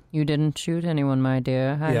 moment. You didn't shoot anyone, my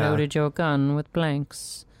dear. I loaded your gun with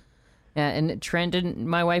blanks. Yeah, and Trent and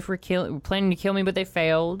my wife were planning to kill me, but they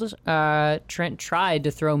failed. Trent tried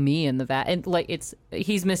to throw me in the vat, and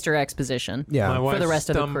he's Mr. Exposition. Yeah, my wife for the rest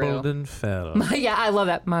of the crew. Stumbled and fell. Yeah, I love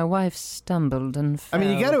that. My wife stumbled and fell. I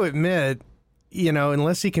mean, you got to admit,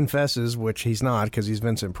 unless he confesses, which he's not because he's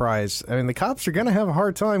Vincent Price. I mean, the cops are going to have a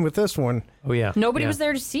hard time with this one. Oh yeah, nobody was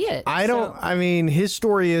there to see it. I mean, his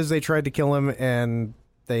story is they tried to kill him and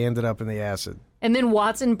they ended up in the acid. And then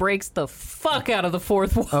Watson breaks the fuck out of the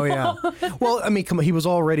fourth wall. Oh, yeah. Well, I mean, come on, he was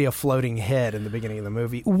already a floating head in the beginning of the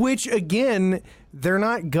movie, which, again, they're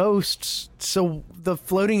not ghosts, so the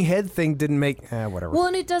floating head thing didn't make... whatever. Well,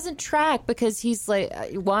 and it doesn't track because he's like...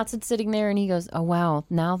 Watson's sitting there and he goes, oh, wow,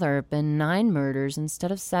 now there have been 9 murders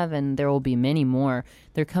instead of 7. There will be many more.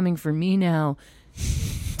 They're coming for me now.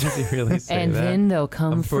 Does he really say and that? then they'll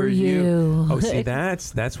come for you. Oh, see,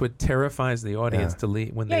 that's what terrifies the audience to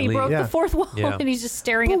leave when they leave. He broke the fourth wall and he's just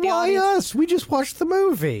staring at the audience. Why us? We just watched the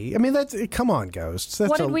movie. I mean, come on, ghosts.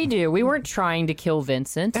 What did we do? We weren't trying to kill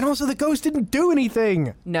Vincent. And also, the ghost didn't do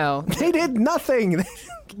anything. No. They did nothing.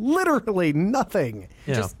 Literally nothing.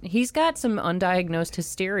 Yeah. He's got some undiagnosed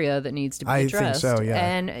hysteria that needs to be addressed. I think so, yeah.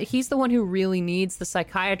 And he's the one who really needs the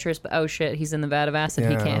psychiatrist, but oh shit, he's in the vat of acid.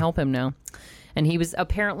 He can't help him now. And he was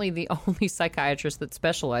apparently the only psychiatrist that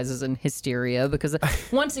specializes in hysteria because,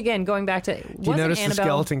 once again, going back to... Did you notice the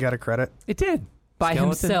skeleton got a credit? It did. By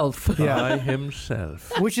himself. By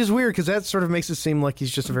himself. Which is weird because that sort of makes it seem like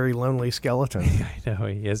he's just a very lonely skeleton. I know.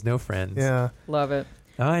 He has no friends. Yeah. Love it.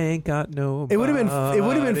 I ain't got no body. It would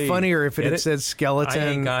have been funnier if it had said skeleton. I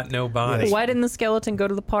ain't got no body. Why didn't the skeleton go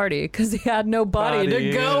to the party? Because he had no body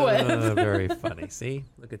to go with. Very funny. See?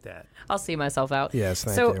 Look at that. I'll see myself out. Yes,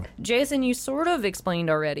 thank you. Jason, you sort of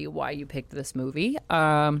explained already why you picked this movie.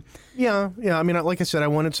 Yeah. I mean, like I said, I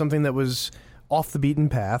wanted something that was off the beaten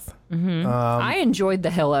path. Mm-hmm. I enjoyed the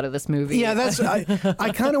hell out of this movie. Yeah,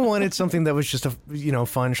 I kind of wanted something that was just a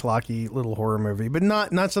fun schlocky little horror movie, but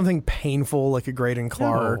not something painful like a Graydon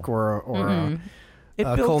Clark or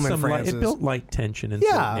Coleman Francis. It built light tension in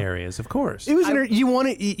certain areas, of course. It was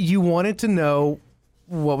you wanted to know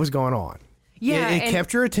what was going on. Yeah, it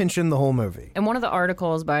kept your attention the whole movie. And one of the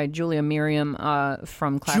articles by Julia Merriam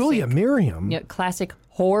from Classic... Julia Merriam? Yeah,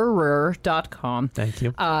 ClassicHorror.com. Thank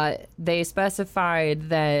you. They specified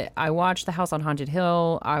that I watched The House on Haunted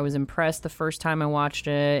Hill. I was impressed the first time I watched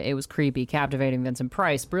it. It was creepy, captivating, Vincent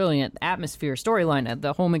Price, brilliant, atmosphere, storyline,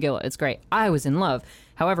 the whole Megillah. It's great. I was in love.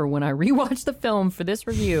 However, when I rewatched the film for this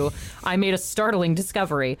review, I made a startling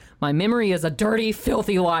discovery. My memory is a dirty,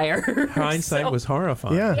 filthy liar. Hindsight was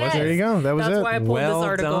horrifying. Yeah, yes. There you go. That was That's it. why I pulled this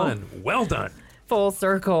article. Well done. Full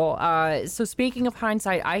circle. So speaking of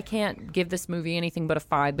hindsight, I can't give this movie anything but a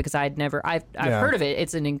 5 because I've heard of it.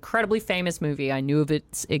 It's an incredibly famous movie. I knew of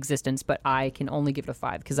its existence, but I can only give it a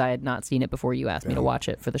 5 because I had not seen it before you asked me to watch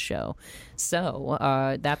it for the show. So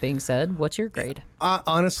that being said, what's your grade?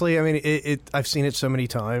 Honestly, I mean, I've seen it so many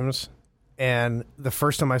times, and the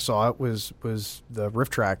first time I saw it was the Riff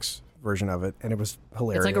Tracks version of it, and it was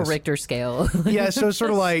hilarious. It's like a Richter scale. Yeah, so it's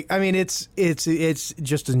sort of like, I mean, it's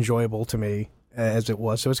just enjoyable to me as it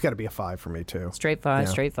was, so it's got to be a 5 for me too. Straight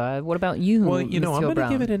 5. What about you? Well, I'm going to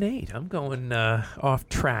give it an 8. I'm going off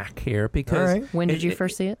track here because when did you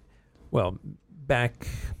first see it? Well,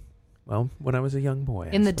 when I was a young boy.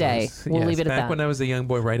 In the day. We'll leave it at that. Back when I was a young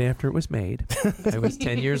boy, right after it was made. I was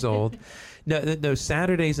 10 years old. No,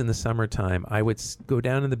 Saturdays in the summertime, I would go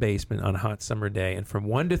down in the basement on a hot summer day, and from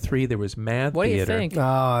 1 to 3, there was mad what theater. What do you think?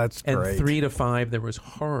 Oh, that's great. And 3 to 5, there was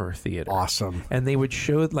horror theater. Awesome. And they would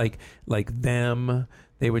show like Them,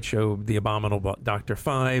 They would show The Abominable Dr.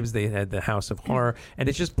 Phibes. They had The House of Horror, and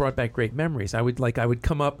it just brought back great memories. I would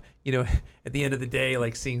come up, at the end of the day,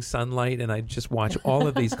 like seeing sunlight, and I'd just watch all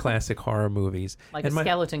of these classic horror movies, like a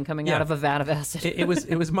skeleton coming out of a vat of acid. it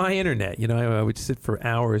was my internet. I would sit for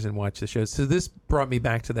hours and watch the shows. So this brought me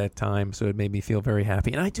back to that time. So it made me feel very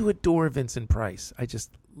happy, and I do adore Vincent Price. I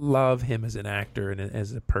just love him as an actor and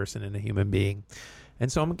as a person and a human being.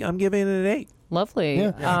 And so I'm giving it an 8. Lovely.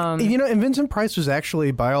 Yeah. And Vincent Price was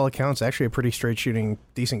actually, by all accounts, actually a pretty straight shooting,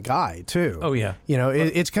 decent guy too. Oh yeah.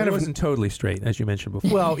 It's kind of wasn't totally straight, as you mentioned before.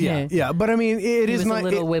 Well, yeah. But I mean, it is a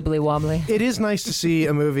little wibbly wobbly. It is nice to see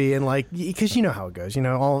a movie and because you know how it goes.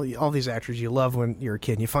 All these actors you love when you're a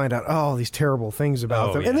kid, and you find out all these terrible things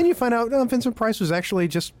about them, and then you find out Vincent Price was actually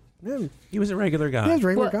just he was a regular guy. Yeah, he was a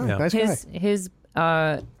regular guy. Yeah. Nice guy. His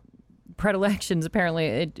predilections, apparently,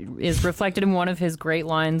 it is reflected in one of his great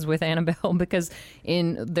lines with Annabelle, because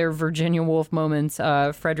in their Virginia Woolf moments,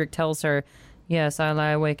 Frederick tells her, "Yes, I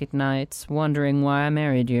lie awake at nights, wondering why I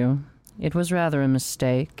married you. It was rather a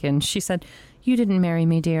mistake." And she said, "You didn't marry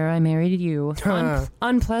me, dear. I married you.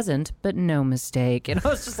 Unpleasant, but no mistake." And I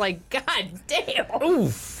was just like, God damn.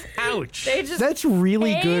 Oof. Ouch. That's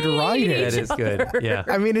really good writing. That is good. Yeah.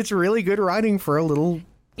 I mean, it's really good writing for a little...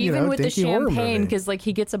 Even with the champagne, because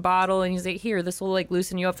he gets a bottle and he's like, "Here, this will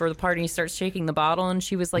loosen you up for the party." And he starts shaking the bottle, and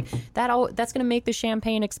she was like, "That's going to make the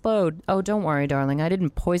champagne explode." "Oh, don't worry, darling. I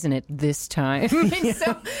didn't poison it this time." And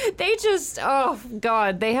so they just, oh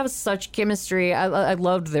God, they have such chemistry. I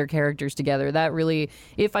loved their characters together. That really,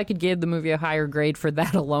 if I could give the movie a higher grade for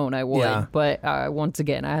that alone, I would. Yeah. But once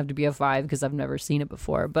again, I have to be a 5 because I've never seen it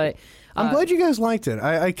before. But I'm glad you guys liked it.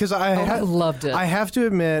 I loved it. I have to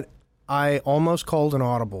admit, I almost called an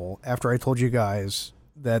audible after I told you guys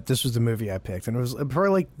that this was the movie I picked. And it was probably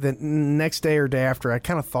like the next day or day after I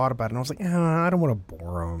kind of thought about it. And I was like, I don't want to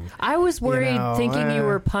bore them. I was worried, thinking you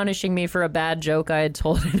were punishing me for a bad joke I had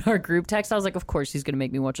told in our group text. I was like, of course he's going to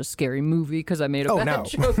make me watch a scary movie because I made a bad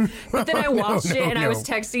joke. But then I watched it and I was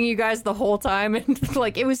texting you guys the whole time. And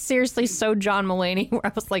it was seriously so John Mulaney, where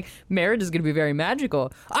I was like, marriage is going to be very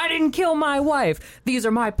magical. I didn't kill my wife. These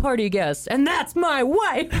are my party guests. And that's my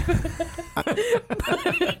wife.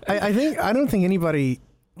 I don't think anybody...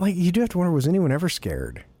 you do have to wonder, was anyone ever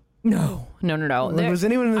scared? No. Was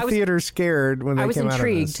anyone in the theater scared when they came out of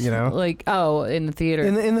this? In the theater.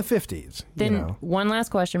 In the 50s. Then one last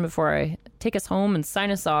question before I take us home and sign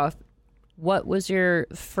us off. What was your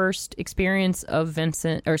first experience of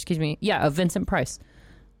Vincent Price?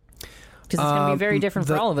 Because it's going to be very different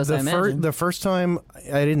for all of us, I imagine. The first time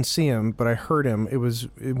I didn't see him, but I heard him, it was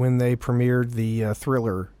when they premiered the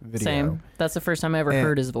Thriller video. Same. That's the first time I ever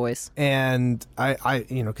heard his voice. And I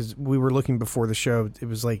because we were looking before the show, it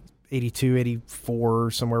was like 82,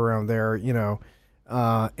 84, somewhere around there,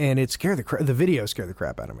 and it scared the video scared the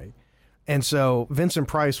crap out of me. And so Vincent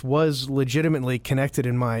Price was legitimately connected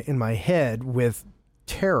in my head with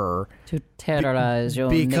terror, to terrorize your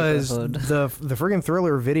because neighborhood. the friggin'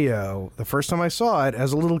 Thriller video, the first time I saw it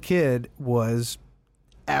as a little kid, was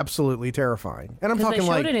absolutely terrifying. And I'm talking they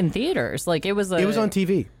showed it in theaters, it was on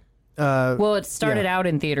TV. It started out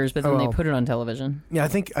in theaters, but then they put it on television. Yeah, I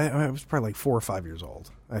think I was probably like 4 or 5 years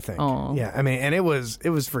old. I think. Oh. Yeah, I mean, and it was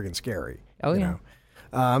friggin' scary. Oh yeah.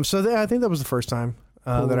 I think that was the first time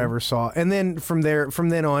that I ever saw, and then from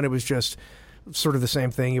then on, it was just sort of the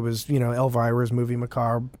same thing. It was, Elvira's movie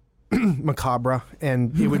Macabre,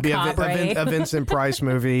 and it would be a Vincent Price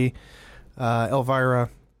movie.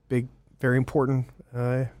 Elvira, big, very important,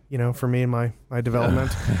 for me and my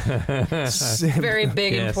development. Very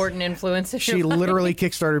big, important influence. She literally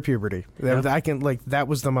kickstarted puberty. That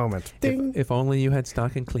was the moment. If only you had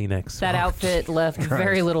stock in Kleenex. That outfit left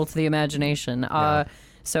very little to the imagination.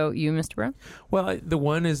 So you, Mr. Brown? Well, the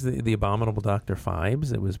one is the Abominable Dr.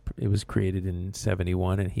 Phibes. It was created in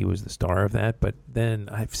 1971, and he was the star of that. But then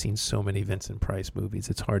I've seen so many Vincent Price movies;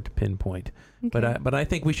 it's hard to pinpoint. Okay. But I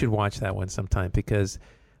think we should watch that one sometime, because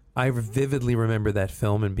I vividly remember that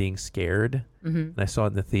film and being scared. Mm-hmm. And I saw it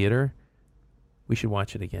in the theater. We should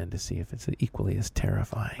watch it again to see if it's equally as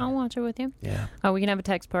terrifying. I'll watch it with you. Yeah. We can have a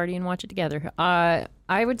text party and watch it together.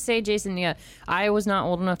 I would say, Jason, I was not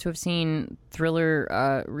old enough to have seen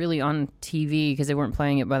Thriller really on TV, because they weren't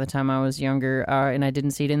playing it by the time I was younger, and I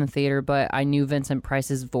didn't see it in the theater, but I knew Vincent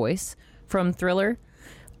Price's voice from Thriller.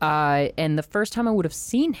 And the first time I would have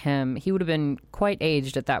seen him, he would have been quite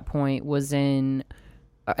aged at that point, was in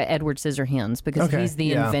Edward Scissorhands, because he's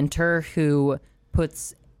the inventor who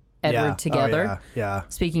puts Edward together. Oh, yeah.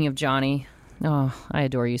 Speaking of Johnny, I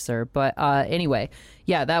adore you, sir. But anyway,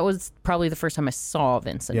 that was probably the first time I saw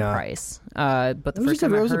Vincent Price. But the first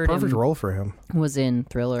time I heard it was a perfect role for him. Was in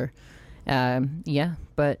Thriller. Yeah,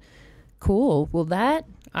 but cool. Well, that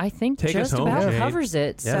I think just about covers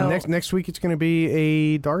it. Yeah. So next week it's going to be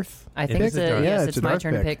a Darth. I think it's it's my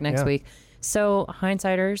turn to pick next week. So,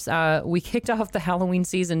 Hindsighters, we kicked off the Halloween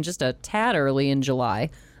season just a tad early in July,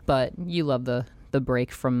 but you love the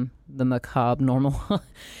break from the macabre normal.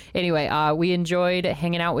 Anyway, we enjoyed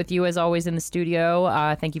hanging out with you as always in the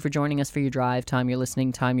studio. Thank you for joining us for your drive time, your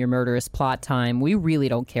listening time, your murderous plot time. We really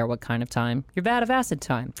don't care what kind of time. Your vat of acid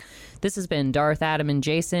time. This has been Darth, Adam, and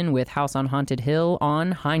Jason with House on Haunted Hill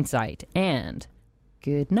on Hindsight. And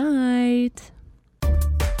good night.